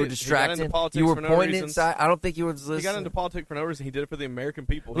 I You were did. He got into distracted. politics You were for no pointing reasons. inside. I don't think you were listening. He got into politics for no reason. He did it for the American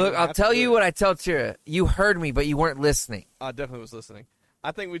people. He Look, didn't I'll have to tell do you it. what I tell Tira. You heard me, but you weren't listening. I definitely was listening.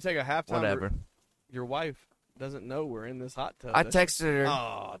 I think we take a halftime. Whatever. Your wife doesn't know we're in this hot tub. I does she? texted her.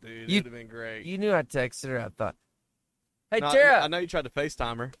 Oh, dude, You- it would have been great. You knew I texted her. I thought, hey, No, Tara. I know you tried to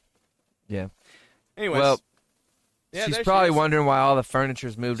FaceTime her. Yeah. Anyways, Well, yeah, she's there she probably is. wondering why all the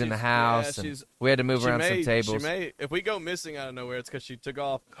furniture's moved in the She's- house. yeah, and she's- we had to move around some tables. She may. If we go missing out of nowhere, it's because she took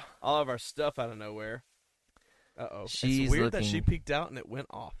off all of our stuff out of nowhere. Uh-oh. She's it's weird that she looking- peeked out and it went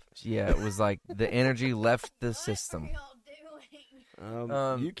off. Yeah, it was like the energy left the system.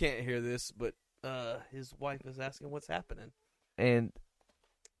 You can't hear this, but his wife is asking what's happening. And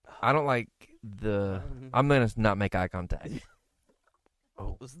I don't like I'm going to not make eye contact.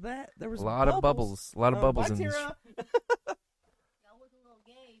 What was that? There was a lot of bubbles. A lot of bubbles in this. Y'all look a little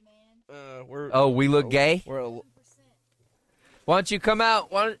gay, man. We look gay? We're Why don't you come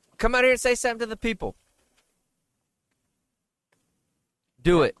out? Come out here and say something to the people.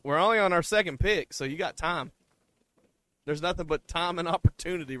 Do it. We're only on our second pick, so you got time. There's nothing but time and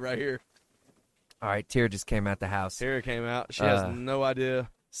opportunity right here. All right, Tara just came out the house. Tara came out. She has no idea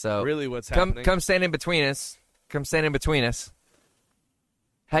really what's happening. Come stand in between us. Come stand in between us.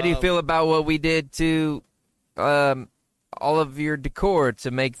 How do you feel about what we did to all of your decor to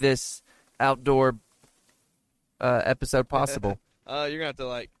make this outdoor episode possible? You're gonna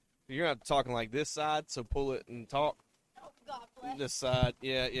have to talking like this side, so pull it and talk. Oh, God bless. This side,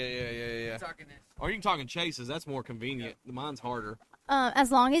 yeah. Or you can talk in chases. That's more convenient. Mine's harder.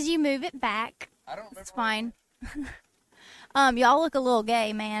 As long as you move it back, it's fine. Y'all look a little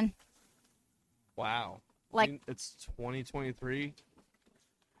gay, man. Wow. Like it's 2023.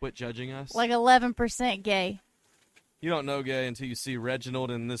 Quit judging us. Like 11% gay. You don't know gay until you see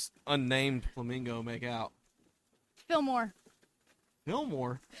Reginald and this unnamed flamingo make out. Fillmore.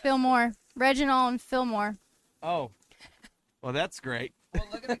 Fillmore? Reginald and Fillmore. Oh. Well, that's great. Well,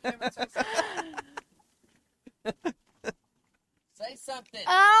 look at the camera. Say something.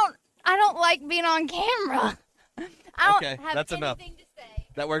 I don't like being on camera. I don't have that's anything enough. to say.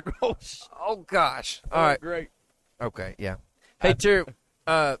 That worked. Oh gosh. All right. Great. Okay, yeah. Hey, Tara,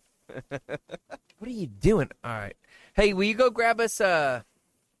 what are you doing? All right. Hey, will you go grab us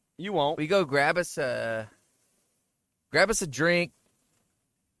You won't. will you go grab us a drink?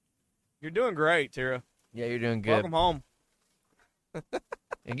 You're doing great, Tara. Yeah, you're doing good. Welcome home.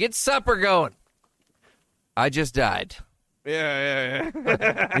 And get supper going. I just died. Yeah.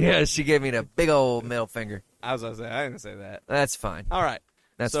 Yeah, she gave me the big old middle finger. I was gonna say I didn't say that. That's fine. All right.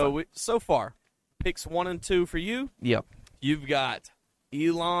 That's so fine. so far, picks 1 and 2 for you. Yep. You've got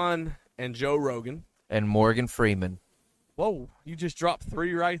Elon and Joe Rogan. And Morgan Freeman. Whoa, you just dropped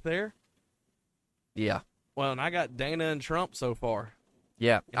 3 right there. Yeah. Well, and I got Dana and Trump so far.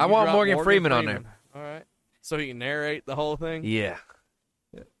 Yeah. And I you want dropped Morgan Freeman on there. All right. So he can narrate the whole thing? Yeah.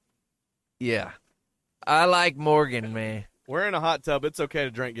 Yeah. I like Morgan, man. We're in a hot tub. It's okay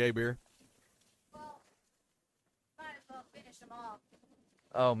to drink gay beer. Well, might as well finish them off.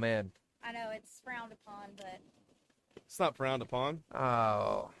 Oh, man. I know it's frowned upon, but It's not frowned upon.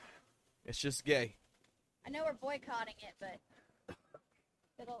 Oh. It's just gay. I know we're boycotting it, but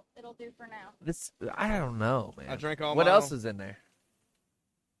it'll do for now. I don't know, man. I drank all What my else own. is in there?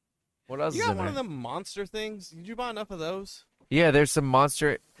 What else You is got in one there? of them monster things? Did you buy enough of those? Yeah, there's some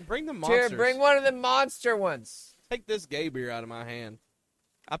monster. Bring the Tara, monsters. bring one of the monster ones. Take this gay beer out of my hand.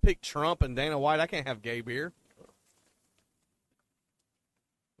 I picked Trump and Dana White. I can't have gay beer.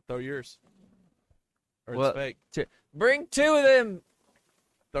 Throw yours. Or Well, it's fake. Bring 2 of them.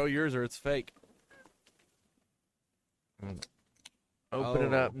 Throw yours or it's fake. Open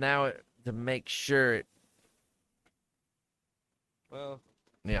it up now to make sure it. Well,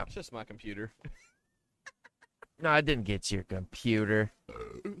 Yeah. it's just my computer. No, I didn't get your computer.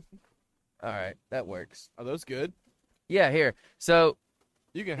 All right, that works. Are those good? Yeah, here. So,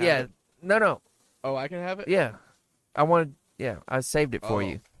 You can have yeah. it. No. Oh, I can have it? Yeah. I saved it for Oh.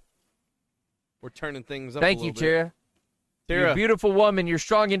 you. We're turning things up Thank a you, little bit. Tara. You're Tara. a beautiful woman. You're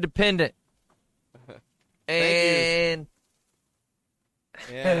strong, independent. Thank And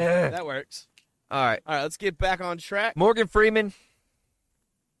Yeah, that works. all right, All right, let's get back on track. Morgan Freeman.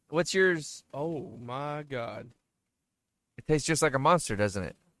 What's yours? Oh, my God. It tastes just like a Monster, doesn't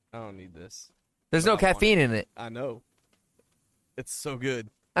it? I don't need this. There's But no I want caffeine in it. I know. It's so good.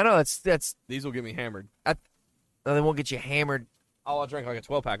 I know that's. These will get me hammered. They won't get you hammered. Oh, I'll drink like a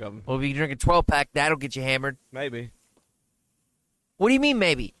 12-pack of them. Well, if you drink a 12-pack, that'll get you hammered. Maybe. What do you mean,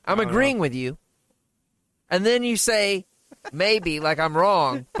 maybe? I'm I don't agreeing know. with you. And then you say, maybe, like I'm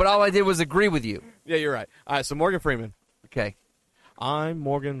wrong, but all I did was agree with you. Yeah, you're right. All right, so Morgan Freeman. Okay. I'm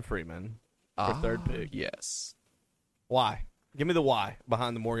Morgan Freeman for third pick. Yes. Why? Give me the why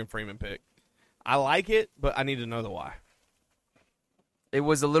behind the Morgan Freeman pick. I like it, but I need to know the why. It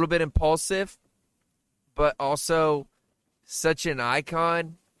was a little bit impulsive, but also such an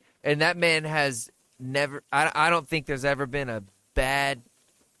icon. And that man has never, I don't think there's ever been a bad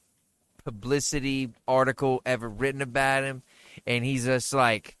publicity article ever written about him. And he's just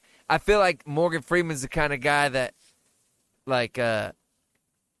like, I feel like Morgan Freeman's the kind of guy that, like,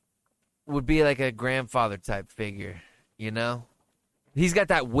 would be like a grandfather type figure, you know? He's got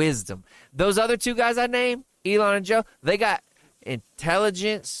that wisdom. Those other 2 guys I named, Elon and Joe, they got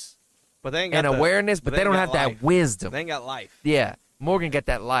intelligence but they ain't got and awareness, but they don't have life. that wisdom. They ain't got life. Yeah, Morgan got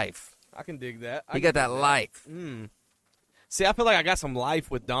that life. I can dig that. He got that life. See, I feel like I got some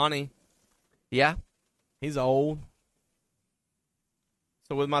life with Donnie. Yeah. He's old.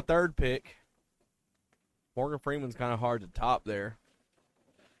 So with my third pick, Morgan Freeman's kind of hard to top there.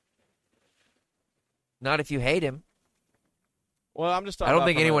 Not if you hate him. Well, I'm just talking I don't about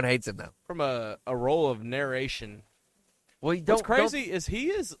think anyone hates him, though. from a role of narration. Well, you don't. What's crazy is he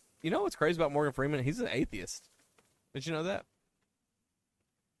is. You know what's crazy about Morgan Freeman? He's an atheist. Did you know that?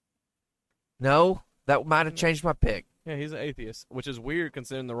 No, that might have changed my pick. Yeah, he's an atheist, which is weird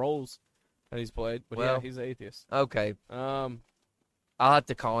considering the roles that he's played. But Well, yeah, he's an atheist. Okay. I'll have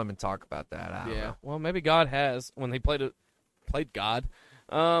to call him and talk about that. I don't know. Well, maybe God has when he played God.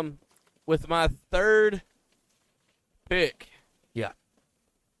 With my third pick. Yeah.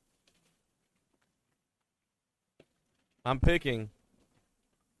 I'm picking.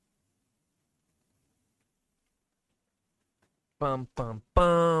 Bum, bum,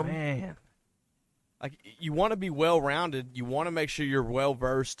 bum. Man. Like, you want to be well-rounded. You want to make sure you're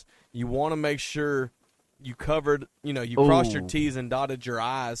well-versed. You want to make sure you covered, you crossed your T's and dotted your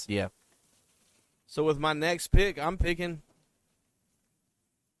I's. Yeah. So with my next pick, I'm picking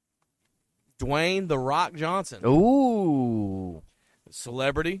Dwayne "The Rock" Johnson. Ooh.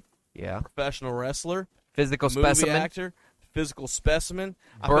 Celebrity. Yeah. Professional wrestler. Physical movie specimen. actor. Physical specimen.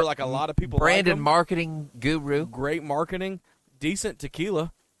 I feel like a lot of people branded like him. marketing guru. Great marketing. Decent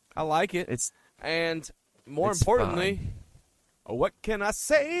tequila. I like it. And more it's importantly, what can I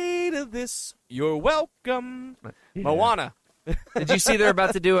say to this? You're welcome. Yeah. Moana. Did you see they're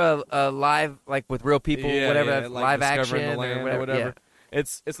about to do a live, like with real people, whatever, like live action the land or whatever. Yeah.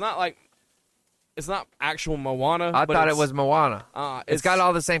 It's not actual Moana. I thought it was Moana. It's got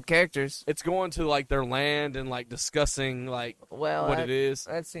all the same characters. It's going to like their land and like discussing like what it is.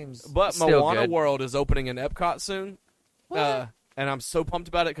 That seems. But still Moana good. World is opening in Epcot soon, and I'm so pumped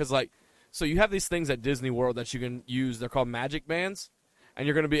about it because so you have these things at Disney World that you can use. They're called magic bands, and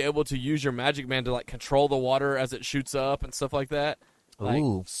you're going to be able to use your magic band to like control the water as it shoots up and stuff like that. Like,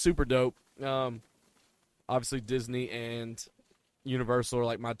 Ooh, super dope. Obviously Disney and Universal are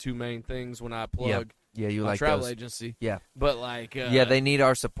like my two main things when I plug you my like travel those. agency. Yeah, but like they need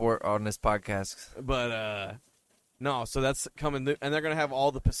our support on this podcast. But no, so that's coming, and they're gonna have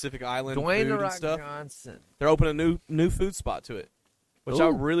all the Pacific Island Dwayne food "The and Rock" stuff. Johnson. They're opening a new food spot to it, which I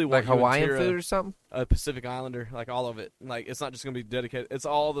really want. Like Hawaiian food or something. A Pacific Islander, like all of it. Like it's not just gonna be dedicated. It's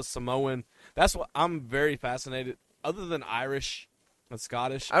all the Samoan. That's what I'm very fascinated. Other than Irish and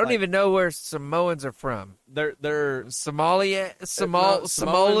Scottish, I don't even know where Samoans are from. They're Somalia, some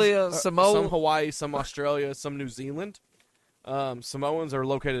Hawaii, some Australia, some New Zealand. Samoans are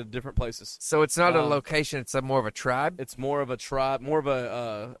located at different places. So it's not a location; it's more of a tribe. It's more of a tribe, more of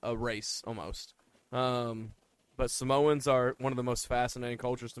a race almost. But Samoans are one of the most fascinating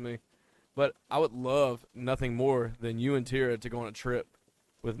cultures to me. But I would love nothing more than you and Tira to go on a trip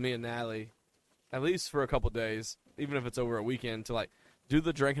with me and Natalie, at least for a couple days, even if it's over a weekend, to like do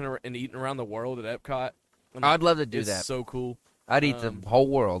the drinking and eating around the world at Epcot. I'd love to do it's that. So cool. I'd eat the whole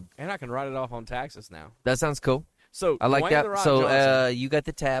world. And I can write it off on taxes now. That sounds cool. So I like Dwayne that. "The Rock" So Johnson. you got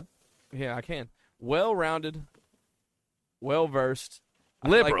the tab. Yeah, I can. Well-rounded, well-versed.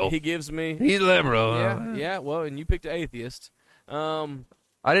 Liberal. Like he gives me. He's liberal. Yeah. Well, and you picked an atheist. I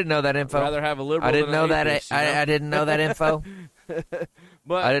didn't know that info. I'd rather have a liberal. I didn't than know an that. atheist, I didn't know that info.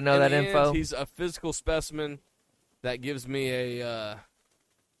 But I didn't know in that the info. End, he's a physical specimen that gives me a.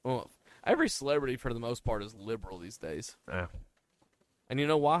 Well, every celebrity for the most part is liberal these days. Yeah. And you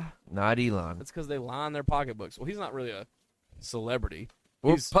know why? Not Elon. It's because they line their pocketbooks. Well, he's not really a celebrity.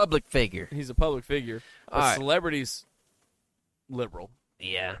 He's a public figure. He's a public figure. But All right. celebrities, liberal.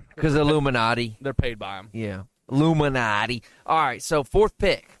 Yeah. Because Illuminati. They're paid by him. Yeah. Illuminati. All right. So fourth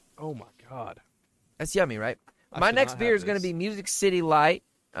pick. Oh my God. That's yummy, right? I My should next not beer have is going to this. be Music City Light.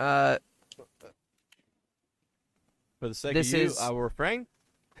 For the sake This of you, is- I will refrain.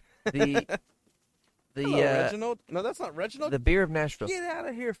 The Hello, Reginald. No, that's not Reginald. the beer of Nashville. Get out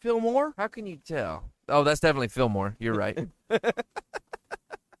of here, Fillmore. How can you tell? Oh, that's definitely Fillmore. You're right.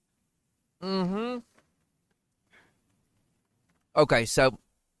 Mm-hmm. Okay, so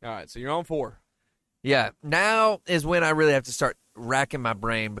All right, so you're on 4. yeah, now is when I really have to start racking my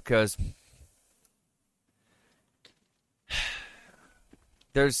brain because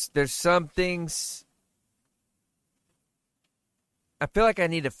there's some things I feel like I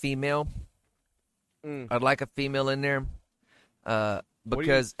need a female. I'd like a female in there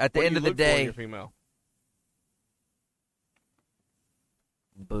because at the end of the day, female.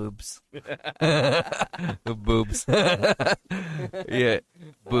 boobs. Boobs. Yeah,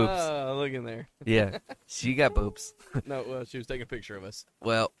 boobs. Look in there. Yeah, she got boobs. No, well, she was taking a picture of us.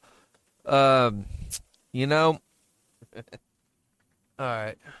 Well, you know,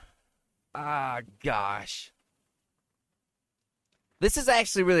 all right. Gosh. This is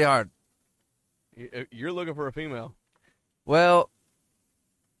actually really hard. You're looking for a female. Well,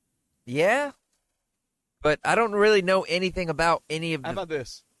 yeah, but I don't really know anything about any of How the... about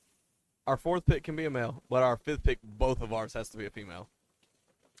this? Our 4th pick can be a male, but our 5th pick, both of ours, has to be a female.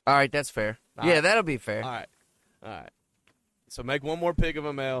 All right, that's fair. All yeah, right. that'll be fair. All right. So make one more pick of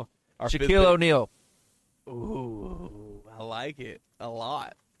a male. Our 5th Shaquille pick- O'Neal. Ooh, I like it a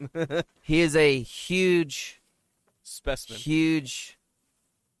lot. He is a huge Specimen.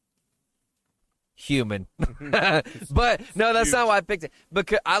 human. But no, that's not why I picked it.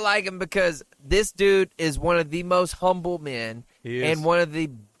 Because I like him because this dude is one of the most humble men He is. and one of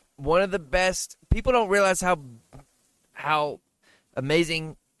the best. People don't realize how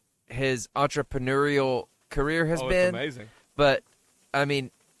amazing his entrepreneurial career has It's been. amazing. But I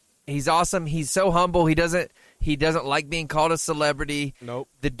mean, he's awesome. He's so humble. He doesn't like being called a celebrity. Nope.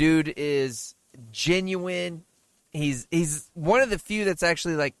 The dude is genuine. He's one of the few that's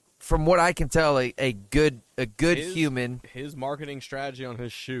actually, like, from what I can tell, a good human. His marketing strategy on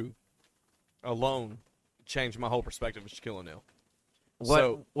his shoe alone changed my whole perspective of Shaquille O'Neal.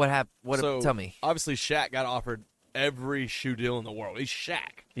 What happened? So, Tell me. Obviously, Shaq got offered every shoe deal in the world. He's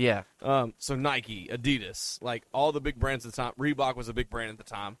Shaq. Yeah. So Nike, Adidas, like all the big brands at the time. Reebok was a big brand at the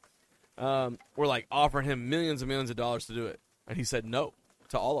time. Were like offering him millions and millions of dollars to do it, and he said no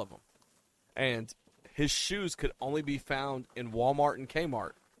to all of them. And his shoes could only be found in Walmart and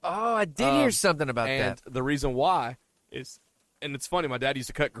Kmart. Oh, I did hear something about And that. the reason why is, and it's funny, my dad used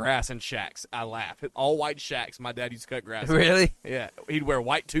to cut grass in shacks. I laugh. All white shacks, my dad used to cut grass in. Really? Yeah. He'd wear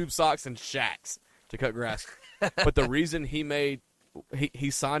white tube socks and shacks to cut grass. But the reason he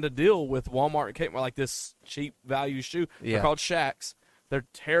signed a deal with Walmart and Kmart, like this cheap value shoe, Yeah. they're called Shacks. They're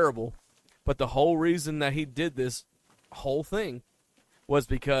terrible. But the whole reason that he did this whole thing was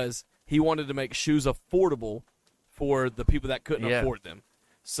because he wanted to make shoes affordable for the people that couldn't Yeah. afford them.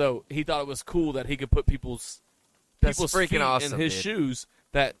 So he thought it was cool that he could put people's That's freaking freaking awesome, in his dude. shoes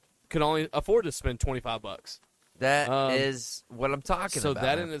that could only afford to spend $25. That is what I'm talking So about.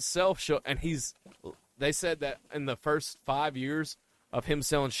 that in itself and they said that in the first 5 years of him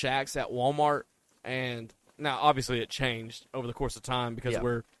selling Shacks at Walmart, and now obviously it changed over the course of time because Yeah.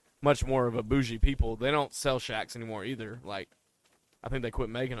 we're much more of a bougie people. They don't sell Shacks anymore either. Like, I think they quit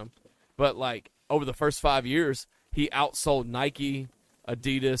making them. But like over the first 5 years, he outsold Nike,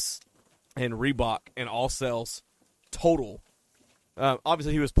 Adidas, and Reebok in all sales total.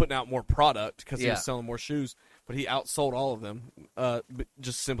 Obviously, he was putting out more product because he Yeah. was selling more shoes, but he outsold all of them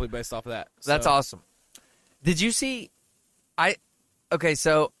just simply based off of that. That's So- awesome. Did you see? Okay,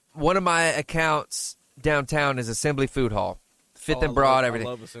 so one of my accounts downtown is Assembly Food Hall, Fifth and Broad, everything.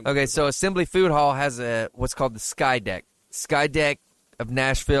 I love Assembly Okay, Food so Assembly Food Hall has what's called the Sky Deck. Sky Deck of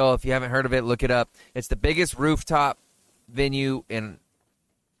Nashville. If you haven't heard of it, look it up. It's the biggest rooftop venue in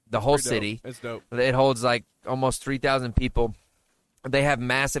the whole Pretty dope. city. It's dope. It holds like almost 3,000 people. They have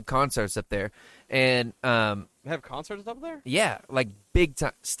massive concerts up there, and They have concerts up there? yeah, like big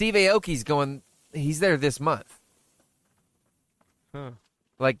time. Steve Aoki's going. He's there this month. Huh.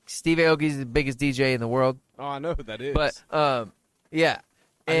 Like Steve Aoki's the biggest DJ in the world. Oh, I know who that is. But yeah.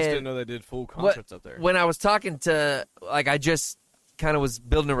 I just And didn't know they did full concerts up there. When I was talking to, like, I just kind of was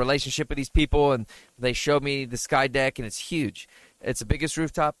building a relationship with these people, and they showed me the Sky Deck, and it's huge. It's the biggest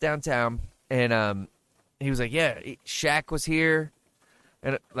rooftop downtown, and he was like, "Yeah, Shaq was here."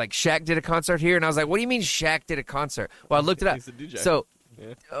 And like Shaq did a concert here, and I was like, "What do you mean Shaq did a concert?" Well, I looked it up. He's a DJ. So,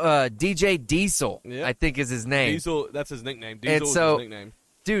 Yeah. DJ Diesel, Yeah. I think is his name. Diesel, that's his nickname. And Diesel is so- his nickname.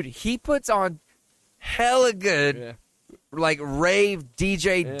 Dude, he puts on hella good, Yeah. like rave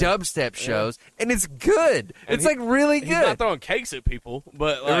DJ Yeah. dubstep shows, and it's good. And it's like really He's not good. throwing cakes at people,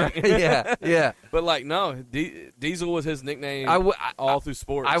 but like, yeah. But like, no, Diesel was his nickname all through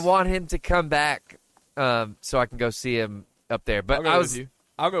sports. I want him to come back, so I can go see him up there. But I'll go with you.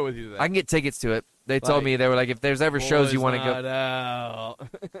 I'll go with you to that. I can get tickets to it. They told Like, me, they were like, if there's ever shows you want to go,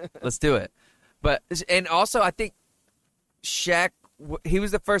 go. let's do it. But and also, I think Shaq, he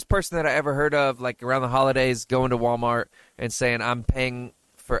was the first person that I ever heard of, like around the holidays, going to Walmart and saying, "I'm paying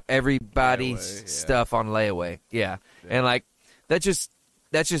for everybody's Layaway, yeah. stuff on layaway." Yeah, and like that's just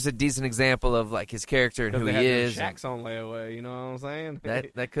a decent example of like his character and who they he had their is. Shaq's on layaway. You know what I'm saying?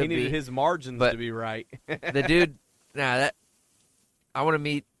 That could he needed be. his margins but- to be right. The dude, I want to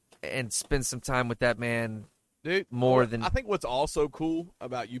meet and spend some time with that man dude. more than I think what's also cool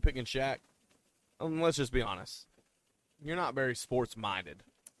about you picking Shaq, let's just be honest, you're not very sports minded.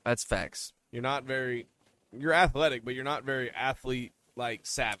 that's facts. You're athletic, but you're not very athlete like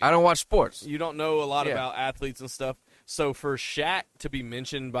savvy. I don't watch sports. You don't know a lot Yeah. about athletes and stuff. So for Shaq to be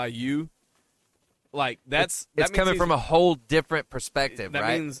mentioned by you, like It's that means coming from a whole different perspective, that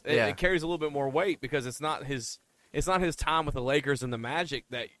right? means it carries a little bit more weight because it's not his time with the Lakers and the Magic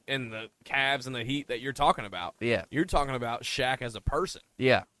and the Cavs and the Heat that you're talking about. Yeah. You're talking about Shaq as a person.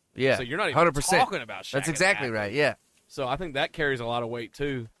 Yeah. Yeah. So you're not even 100%. talking about Shaq. That's as an exactly athlete. right. Yeah. So I think that carries a lot of weight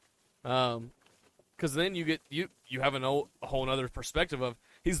too, because then you get you have a whole other perspective of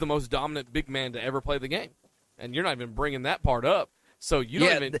he's the most dominant big man to ever play the game, and you're not even bringing that part up. So you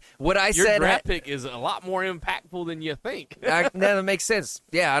don't even. What I your said, draft pick is a lot more impactful than you think. that makes sense.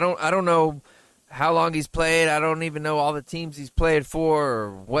 Yeah, I don't know how long he's played. I don't even know all the teams he's played for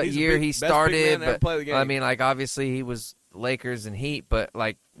or what He's the year he best big started. man to ever But play the game. I mean, like obviously he was Lakers and Heat, but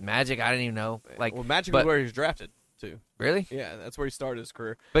like Magic, I didn't even know. Like, well, Magic but- was where he was drafted to. really? Yeah, that's where he started his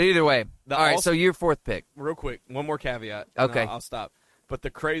career. But either way, The all right. also- So your fourth pick. Real quick, one more caveat. and Okay. I'll stop. But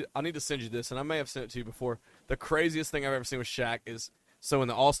I need to send you this, and I may have sent it to you before. The craziest thing I've ever seen with Shaq is so in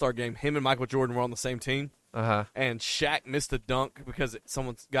the All-Star game, him and Michael Jordan were on the same team. And Shaq missed a dunk because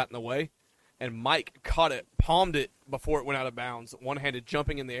someone got in the way, and Mike caught it, palmed it before it went out of bounds, one-handed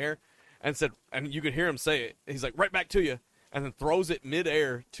jumping in the air, and said, and you could hear him say it. He's like, right back to you, and then throws it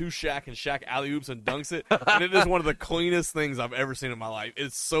midair to Shaq, and Shaq alley-oops and dunks it. And it is one of the cleanest things I've ever seen in my life.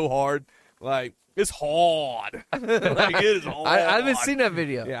 It's so hard. Like, it's hard. Like, it is hard. I haven't seen that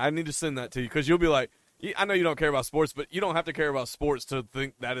video. Yeah, I need to send that to you because you'll be like, I know you don't care about sports, but you don't have to care about sports to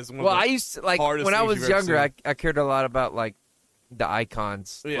think that is one Well, of the I used to, like hardest when I things was you've ever younger, seen. I cared a lot about like the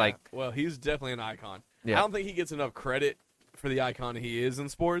icons. Yeah, Like, well, he's definitely an icon. Yeah. I don't think he gets enough credit for the icon he is in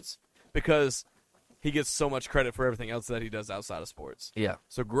sports because he gets so much credit for everything else that he does outside of sports. yeah,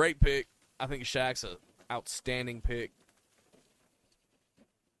 So great pick. I think Shaq's an outstanding pick.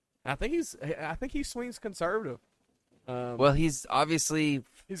 I think he swings conservative. well, he's obviously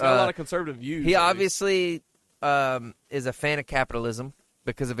he's got a lot of conservative views. he at least. obviously is a fan of capitalism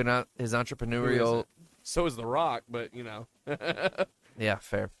because of his entrepreneurial. So is The Rock, but you know, Yeah,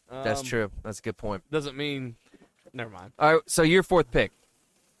 fair. That's Um, true. That's a good point. doesn't mean. Never mind. All right, so your fourth pick.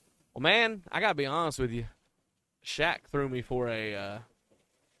 Well, man, I gotta be honest with you. Shaq threw me for it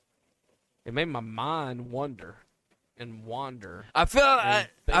made my mind wander and wander. I feel And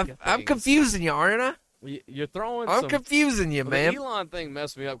think of I'm things. confusing you, aren't I? You're throwing. I'm some, confusing you, well, man. The Elon thing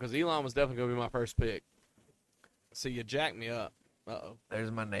messed me up because Elon was definitely gonna be my first pick. So you jacked me up. Uh-oh.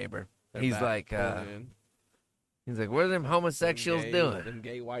 There's my neighbor. They're He's back. like, Pulling in. he's like, what are them homosexuals Gay- doing? Them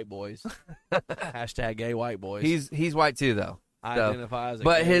gay white boys. Hashtag gay white boys. He's white too, though. I so- identify as a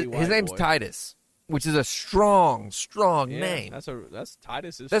But gay his white name's boy. Titus, which is a strong Yeah, name. That's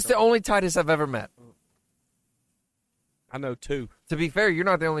Titus. That's the only Titus I've ever met. I know two. To be fair, you're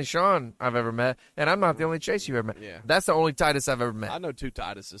not the only Sean I've ever met, and I'm not the only Chase you've ever met. Yeah. That's the only Titus I've ever met. I know two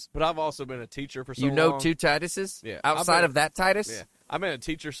Tituses, but I've also been a teacher for so You long. know two Tituses? Yeah. Outside I've been- of that Titus? Yeah, I've been a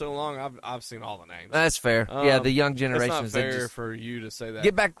teacher so long. I've seen all the names. That's fair. Yeah, the young It's generations. not they fair just for you to say that.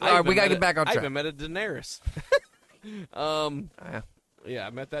 get back. I All right, even we gotta met get back on I track. even met a Daenerys. Yeah. Yeah,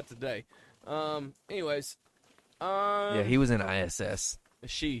 I met that today. Anyways, Yeah, he was in ISS.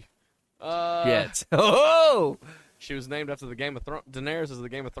 she. Yet. Oh, She was named after the Game of Thrones. Daenerys is the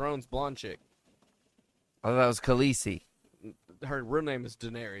Game of Thrones blonde chick. I thought that was Khaleesi. Her real name is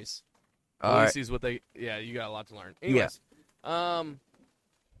Daenerys. All right. Khaleesi's what they. Yeah, you got a lot to learn. Anyways,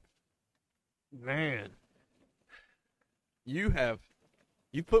 man, you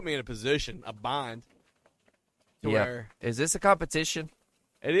put me in a position, a bind, to Yeah. where Is this a competition?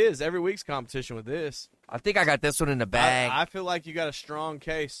 it is every week's competition with this. I think I got this one in the bag. I feel like you got a strong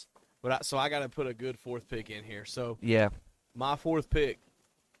case, but so I got to put a good fourth pick in here. So yeah. my fourth pick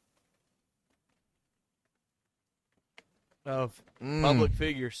of public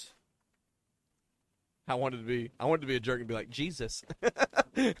figures. I wanted to be a jerk and be like Jesus,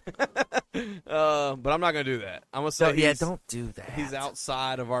 but I'm not gonna do that. I'm gonna say Don't do that. he's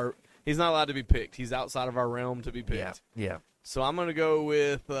outside of our. He's not allowed to be picked. He's outside of our realm to be picked. Yeah. So I'm gonna go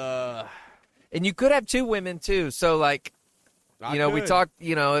with. And you could have two women too. So like, I we could. talked.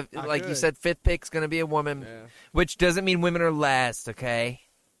 If, I like you could. said, fifth pick's gonna be a woman, Yeah. which doesn't mean women are last. Okay.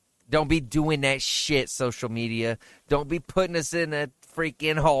 Don't be doing that shit, social media. Don't be putting us in a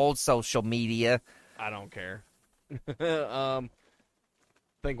freaking hole, social media. I don't care.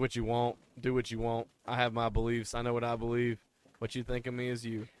 Think what you want. Do what you want. I have my beliefs. I know what I believe. What you think of me is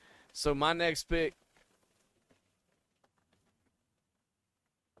you. So my next pick,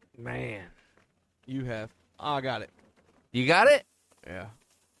 man, you have Oh, I got it. You got it? Yeah.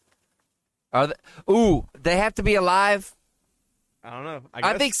 They have to be alive? I don't know.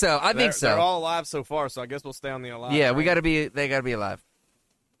 I think so. They're all alive so far, so I guess we'll stay on the alive. Yeah, train. they got to be alive.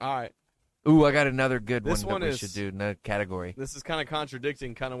 All right. Ooh, I got another good This one one that we is- should do, another category. This is kind of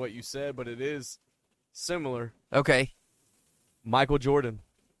contradicting kind of what you said, but it is similar. Okay. Michael Jordan.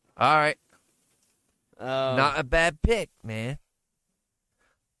 All right. Um, Not a bad pick, man.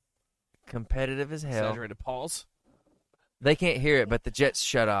 Competitive as hell. exaggerated pause. They can't hear it, but the Jets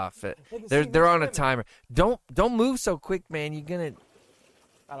shut off. They're on a timer. Don't move so quick, man.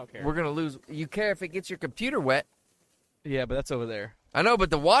 I don't care. We're gonna lose. You care if it gets your computer wet? Yeah, but that's over there. I know, but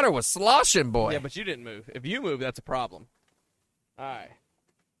the water was sloshing, boy. Yeah, but you didn't move. If you move, that's a problem. All right.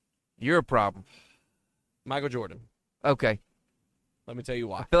 You're a problem. Michael Jordan. Okay. Let me tell you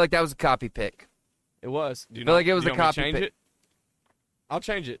why. I feel like that was a copy pick. It was. Do you Feel know, like it was you a want me to copy change pick. it? I'll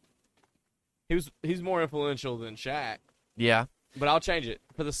change it. He's more influential than Shaq, Yeah. but I'll change it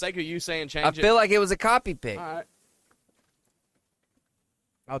for the sake of you saying change I it. feel like it was a copy pick. All right.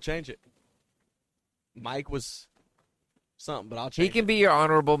 I'll change it. Mike was something, but I'll change He can it. be your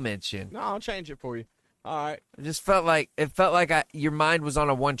honorable mention. No, I'll change it for you. All right. It just felt like your mind was on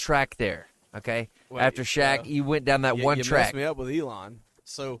a one track there. Okay. Wait, After Shaq, you went down that one you track. messed me up with Elon.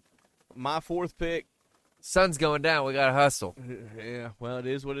 So my fourth pick. Sun's going down. We gotta hustle. Yeah, well, it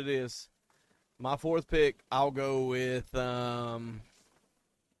is what it is. My fourth pick, I'll go with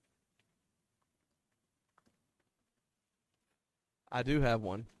I do have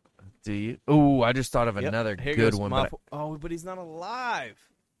one. Do you? Ooh, I just thought of Yep, another here good goes one. my But fo- oh, but he's not alive.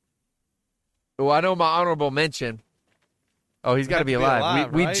 I know my honorable mention. Oh, he's got to be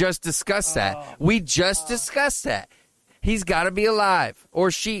alive. We right? just discussed that. Oh. We just discussed that. He's got to be alive, or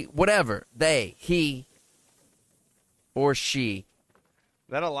she, whatever. They, he, or she.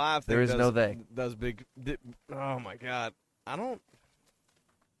 That alive thing There is does, no they. does big. Oh my god, I don't.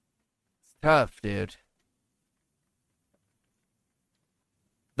 Tough, dude.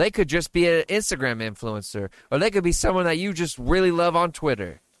 They could just be an Instagram influencer, or they could be someone that you just really love on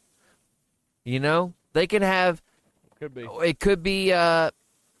Twitter. You know, they can have. Could be. It could be.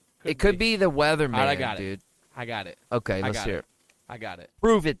 It could be the weatherman, All right, I got it. dude. I got it. Okay, I let's got hear it. it. I got it.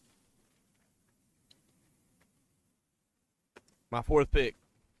 Prove it. My fourth pick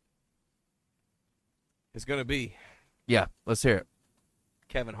is going to be Yeah, let's hear it.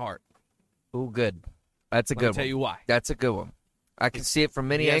 Kevin Hart. Ooh, good. That's a Let good me tell one. you why. That's a good one. I can see it from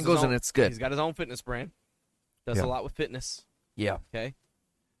many He has his angles, own- and it's good. He's got his own fitness brand. Does Yeah. a lot with fitness. Yeah, Okay.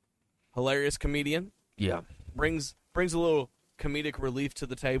 Hilarious comedian. yeah, Brings a little comedic relief to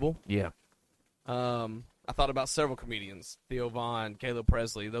the table. yeah. I thought about several comedians: Theo Vaughn, Caleb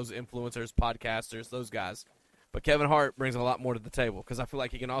Presley, those influencers, podcasters, those guys. But Kevin Hart brings a lot more to the table because I feel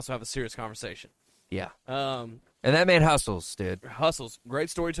like he can also have a serious conversation. Yeah. Um, And that man hustles, dude. Hustle's great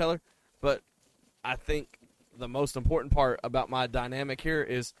storyteller, but I think the most important part about my dynamic here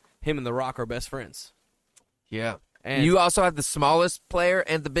is him and The Rock are best friends. Yeah. And You also have the smallest player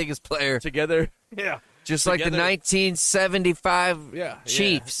and the biggest player, together, yeah, just like the together- 1975 yeah,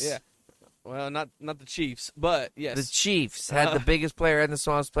 Chiefs. Yeah. Well, not the Chiefs, but yes, The Chiefs had the biggest player and the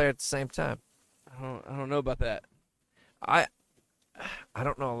smallest player at the same time. I don't know about that. I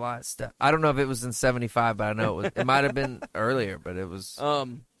don't know a lot of stuff. I don't know if it was in 75, but I know it was. It might have been earlier, but it was. I'll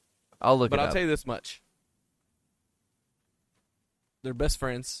look But it I'll up. tell you this much: they're best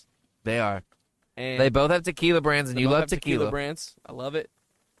friends, They are. and They both have tequila brands, and they you both love have tequila. brands. I love it.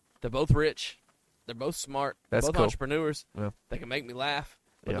 They're both rich. They're both smart. That's both cool. entrepreneurs. Yeah. They can make me laugh.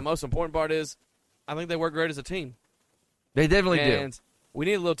 But Yeah. the most important part is, I think they work great as a team. They definitely And we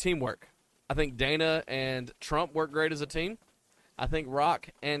need a little teamwork. I think Dana and Trump work great as a team. I think Rock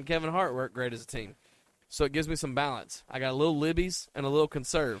and Kevin Hart work great as a team. So it gives me some balance. I got a little Libby's and a little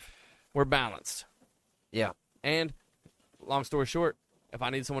conserve. We're balanced. do. Yeah. And long story short, if I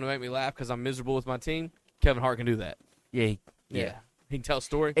need someone to make me laugh because I'm miserable with my team, Kevin Hart can do that. Yeah. Yeah. He can tell a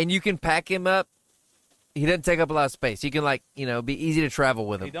story. And you can pack him up. He doesn't take up a lot of space. You can, be easy to travel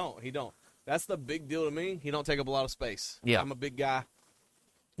with him. He don't. That's the big deal to me. He don't take up a lot of space. Yeah. I'm a big guy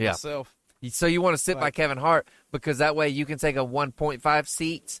Yeah. myself. So you want to sit by Like- Kevin Hart because that way you can take a 1.5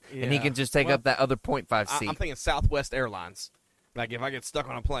 seats and he Yeah. can just take Well, up that other 0.5 seat. I'm thinking Southwest Airlines. Like if I get stuck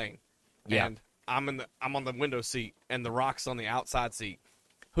on a plane, Yeah. and I'm on the window seat and the Rock's on the outside seat,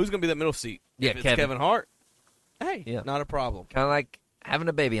 who's gonna be the middle seat? Yeah, if it's Kevin. Kevin Hart. Hey, Yeah. not a problem. Kind of like having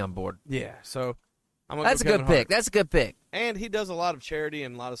a baby on board. Yeah, so I'm gonna That's a go good Kevin pick. Hart. That's a good pick. And he does a lot of charity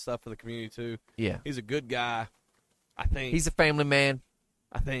and a lot of stuff for the community too. Yeah. He's a good guy. I think. He's a family man.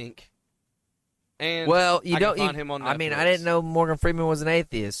 I think. And Well, you I don't. can find him on I mean, I Netflix. didn't know Morgan Freeman was an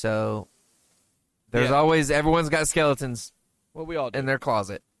atheist, so There's always, everyone's got skeletons Well, we all do. in their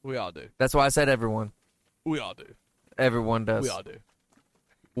closet. We all do. That's why I said everyone. We all do. Everyone does. We all do.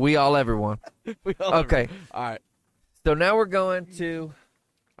 We all, everyone. We all Okay. All right. So now we're going to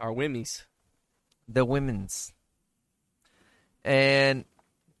Our wimmies. the women's. And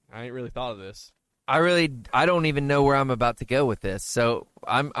I ain't really thought of this. I don't even know where I'm about to go with this. So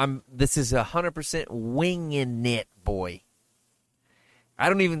this is 100% winging it, boy. I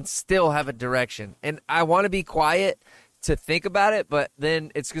don't even still have a direction. And I want to be quiet to think about it, but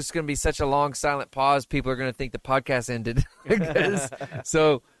then it's just going to be such a long silent pause. People are going to think the podcast ended.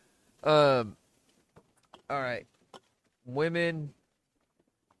 So, all right. Women.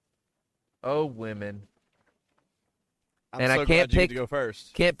 Oh, women. I'm And so I can't glad you get pick- to go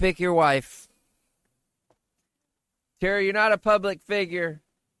first. Can't pick your wife. Terry, you're not a public figure.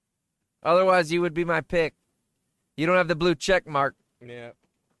 Otherwise, you would be my pick. You don't have the blue check mark. Yeah.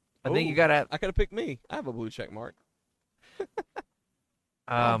 I think you Ooh, got to. I could have picked me. I have a blue check mark. I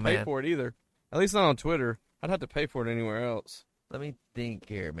Oh, don't pay man. for it either. At least not on Twitter. I'd have to pay for it anywhere else. Let me think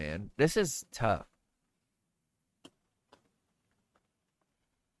here, man. This is tough.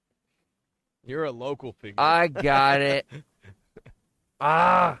 You're a local figure. I got it.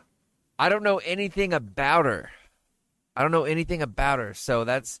 I don't know anything about her. So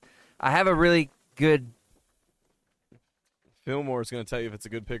I have a really good, Fillmore is going to tell you if it's a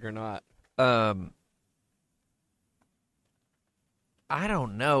good pick or not. I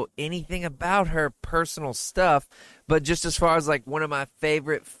don't know anything about her personal stuff, but just as far as like one of my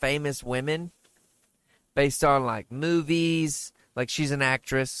favorite famous women based on like movies, like she's an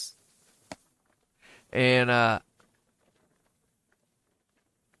actress. And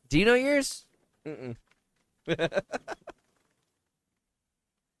do you know yours? Mm-mm.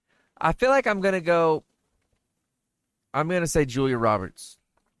 I feel like I'm going to say Julia Roberts.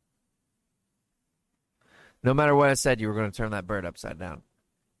 No matter what I said, you were going to turn that bird upside down.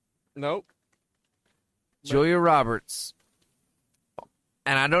 Nope. Julia Roberts.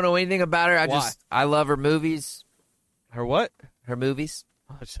 And I don't know anything about her. Why? I love her movies. Her what? Her movies.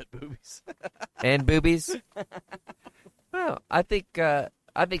 Oh, I said boobies. And boobies. Well, I think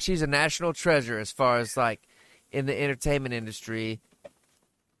she's a national treasure as far as like in the entertainment industry.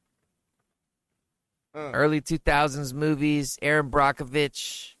 Early 2000s movies, Aaron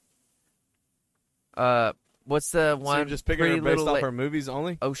Brockovich. What's the one? So you're just picking her based off her movies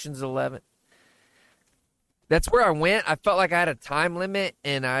only? Ocean's 11. That's where I went. I felt like I had a time limit,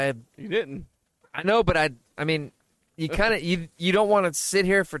 and You didn't. I know, but I mean, you kind of you don't want to sit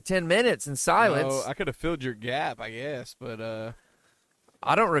here for 10 minutes in silence. No, I could have filled your gap, I guess, but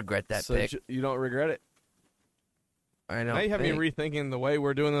I don't regret that so pick. you don't regret it. I don't. Now you have me think. rethinking the way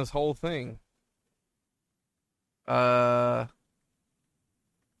we're doing this whole thing.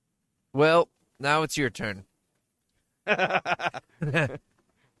 Well, now it's your turn. I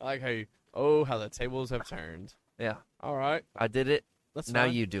like how the tables have turned. Yeah, All right, I did it. that's Now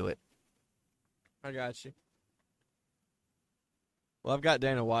fine. you do it. I got you. Well, I've got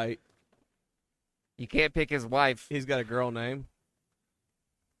Dana White. You can't pick his wife. He's got a girl name.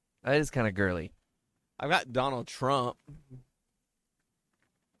 That is kind of girly. I've got Donald Trump.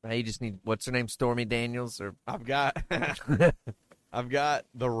 Now you just need what's her name, Stormy Daniels, or I've got I've got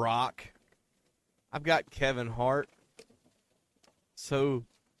The Rock. I've got Kevin Hart. So,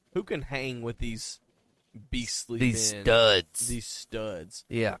 who can hang with these beastly these men? studs. These studs.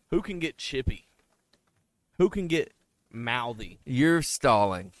 Yeah, Who can get chippy? Who can get mouthy? you're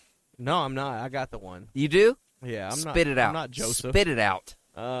stalling. No, I'm not. I got the one. You do? Yeah, I'm not. Spit it out. I'm not Joseph. Spit it out.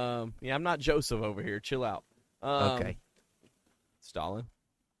 Yeah, I'm not Joseph over here. Chill out. Okay. Stalin.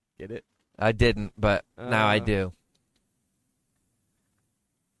 Get it? I didn't, but now I Uh, do.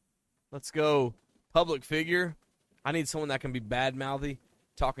 Let's go. Public figure. I need someone that can be bad mouthy,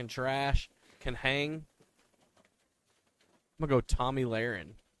 talking trash, can hang. I'm gonna go Tommy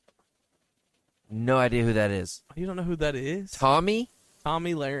Lahren. No idea who that is. You don't know who that is? Tommy?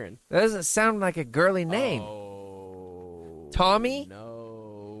 Tommy Lahren. That doesn't sound like a girly name. Oh, Tommy?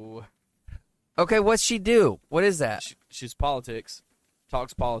 No. Okay, what's she do? What is that? She's politics.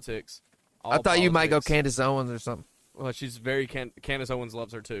 Talks politics. I thought you might go politics. Candace Owens or something. Well, she's very Candace Owens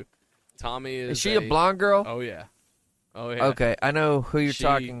loves her too. Tommy is. Is she a blonde girl? Oh yeah. Oh yeah. Okay, I know who you're She-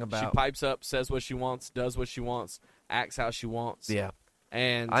 talking about. She pipes up, says what she wants, does what she wants, acts how she wants. Yeah,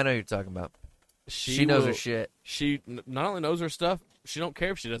 And I know who you're talking about. she She knows her will- shit. She not only knows her stuff, she don't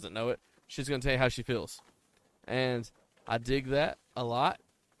care if she doesn't know it. She's gonna tell you how she feels, and I dig that a lot.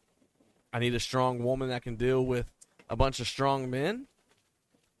 I need a strong woman that can deal with a bunch of strong men,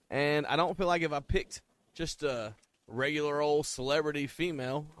 and I don't feel like if I picked just a regular old celebrity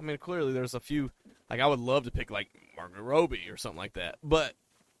female, I mean clearly there's Like, I would love to pick, like, Margaret Robbie or something like that. But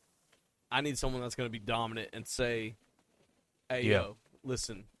I need someone that's going to be dominant and say, hey, yo,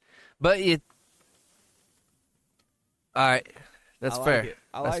 listen. But all right. That's fair.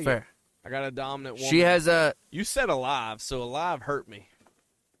 That's fair. I got a dominant woman. She has a... You said Alive, so Alive hurt me.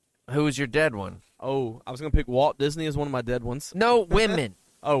 Who was your dead one? Oh, I was going to pick Walt Disney as one of my dead ones. No, women.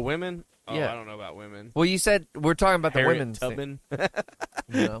 Oh, women? Oh, yeah. I don't know about women. Well, you said we're talking about Harriet the women. Tubman.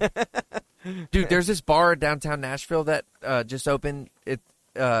 No. Dude, there's this bar downtown Nashville that just opened. It's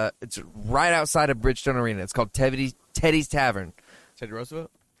right outside of Bridgestone Arena. It's called Teddy's Tavern. Teddy Roosevelt?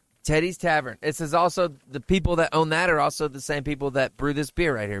 Teddy's Tavern. It says also the people that own that are also the same people that brew this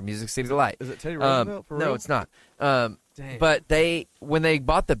beer right here, Music City Delight. Is it Teddy Roosevelt for real? No, it's not. Damn. But when they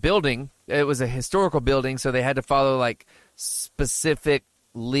bought the building, it was a historical building, so they had to follow like specific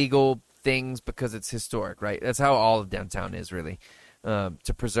legal things because it's historic, right? That's how all of downtown is really,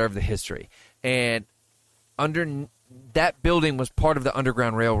 to preserve the history. And that building was part of the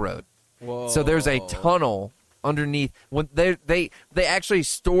Underground Railroad. Whoa. So there's a tunnel underneath. When they actually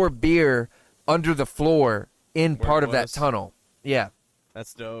store beer under the floor in part of that tunnel. Yeah.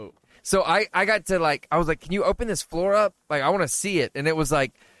 That's dope. So I got to I was like, can you open this floor up? Like, I want to see it. And it was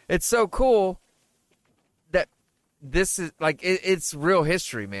like, it's so cool that this is like, it's real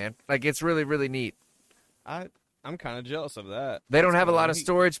history, man. Like, it's really, really neat. I'm kind of jealous of that. They don't have a lot of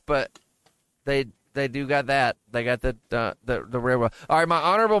storage, but they do got that. They got the railroad. All right, my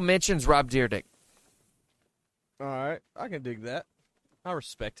honorable mention's Rob Dyrdek. All right, I can dig that. I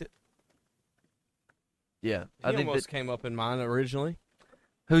respect it. Yeah, I think almost came up in mine originally.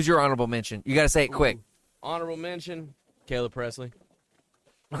 Who's your honorable mention? You got to say it quick. Honorable mention, Caleb Presley.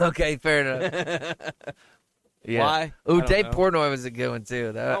 Okay, fair enough. Yeah. Why? Ooh, Dave Portnoy was a good one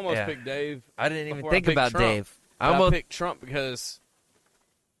too. I almost picked Dave. I didn't even think about Trump. Dave. I picked Trump because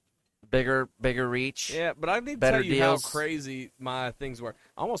bigger reach. Yeah, but I need to tell you how crazy my things were.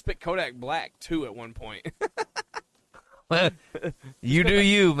 I almost picked Kodak Black too at one point. You do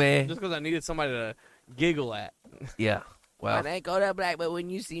you, man. Just because I needed somebody to giggle at. Yeah. Well, I ain't Kodak Black, but when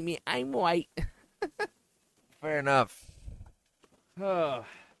you see me, I'm white. Fair enough. You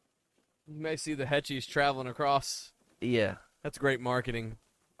may see the Hetchies traveling across. Yeah. That's great marketing.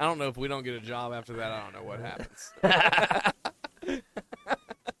 I don't know if we don't get a job after that. I don't know what happens.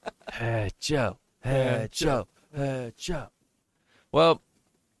 Hey, Joe. Hey, Joe. Hey, Joe. Well,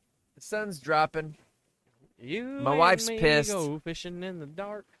 the sun's dropping. My wife's pissed. Go fishing in the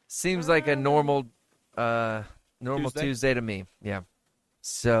dark. Seems like a normal Tuesday to me. Yeah.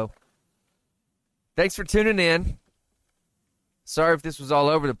 So, thanks for tuning in. Sorry if this was all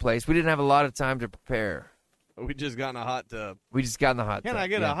over the place. We didn't have a lot of time to prepare. We just got in a hot tub. Can I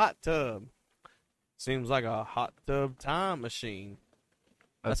get a hot tub? Seems like a hot tub time machine.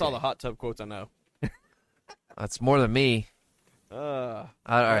 That's all the hot tub quotes I know. That's more than me. All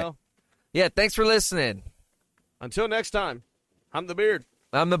right. Yeah, thanks for listening. Until next time, I'm the Beard.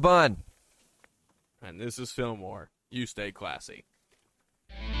 I'm the Bun. And this is Fillmore. You stay classy.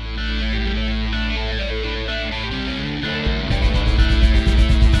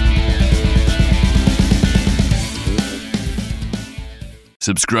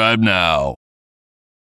 Subscribe now.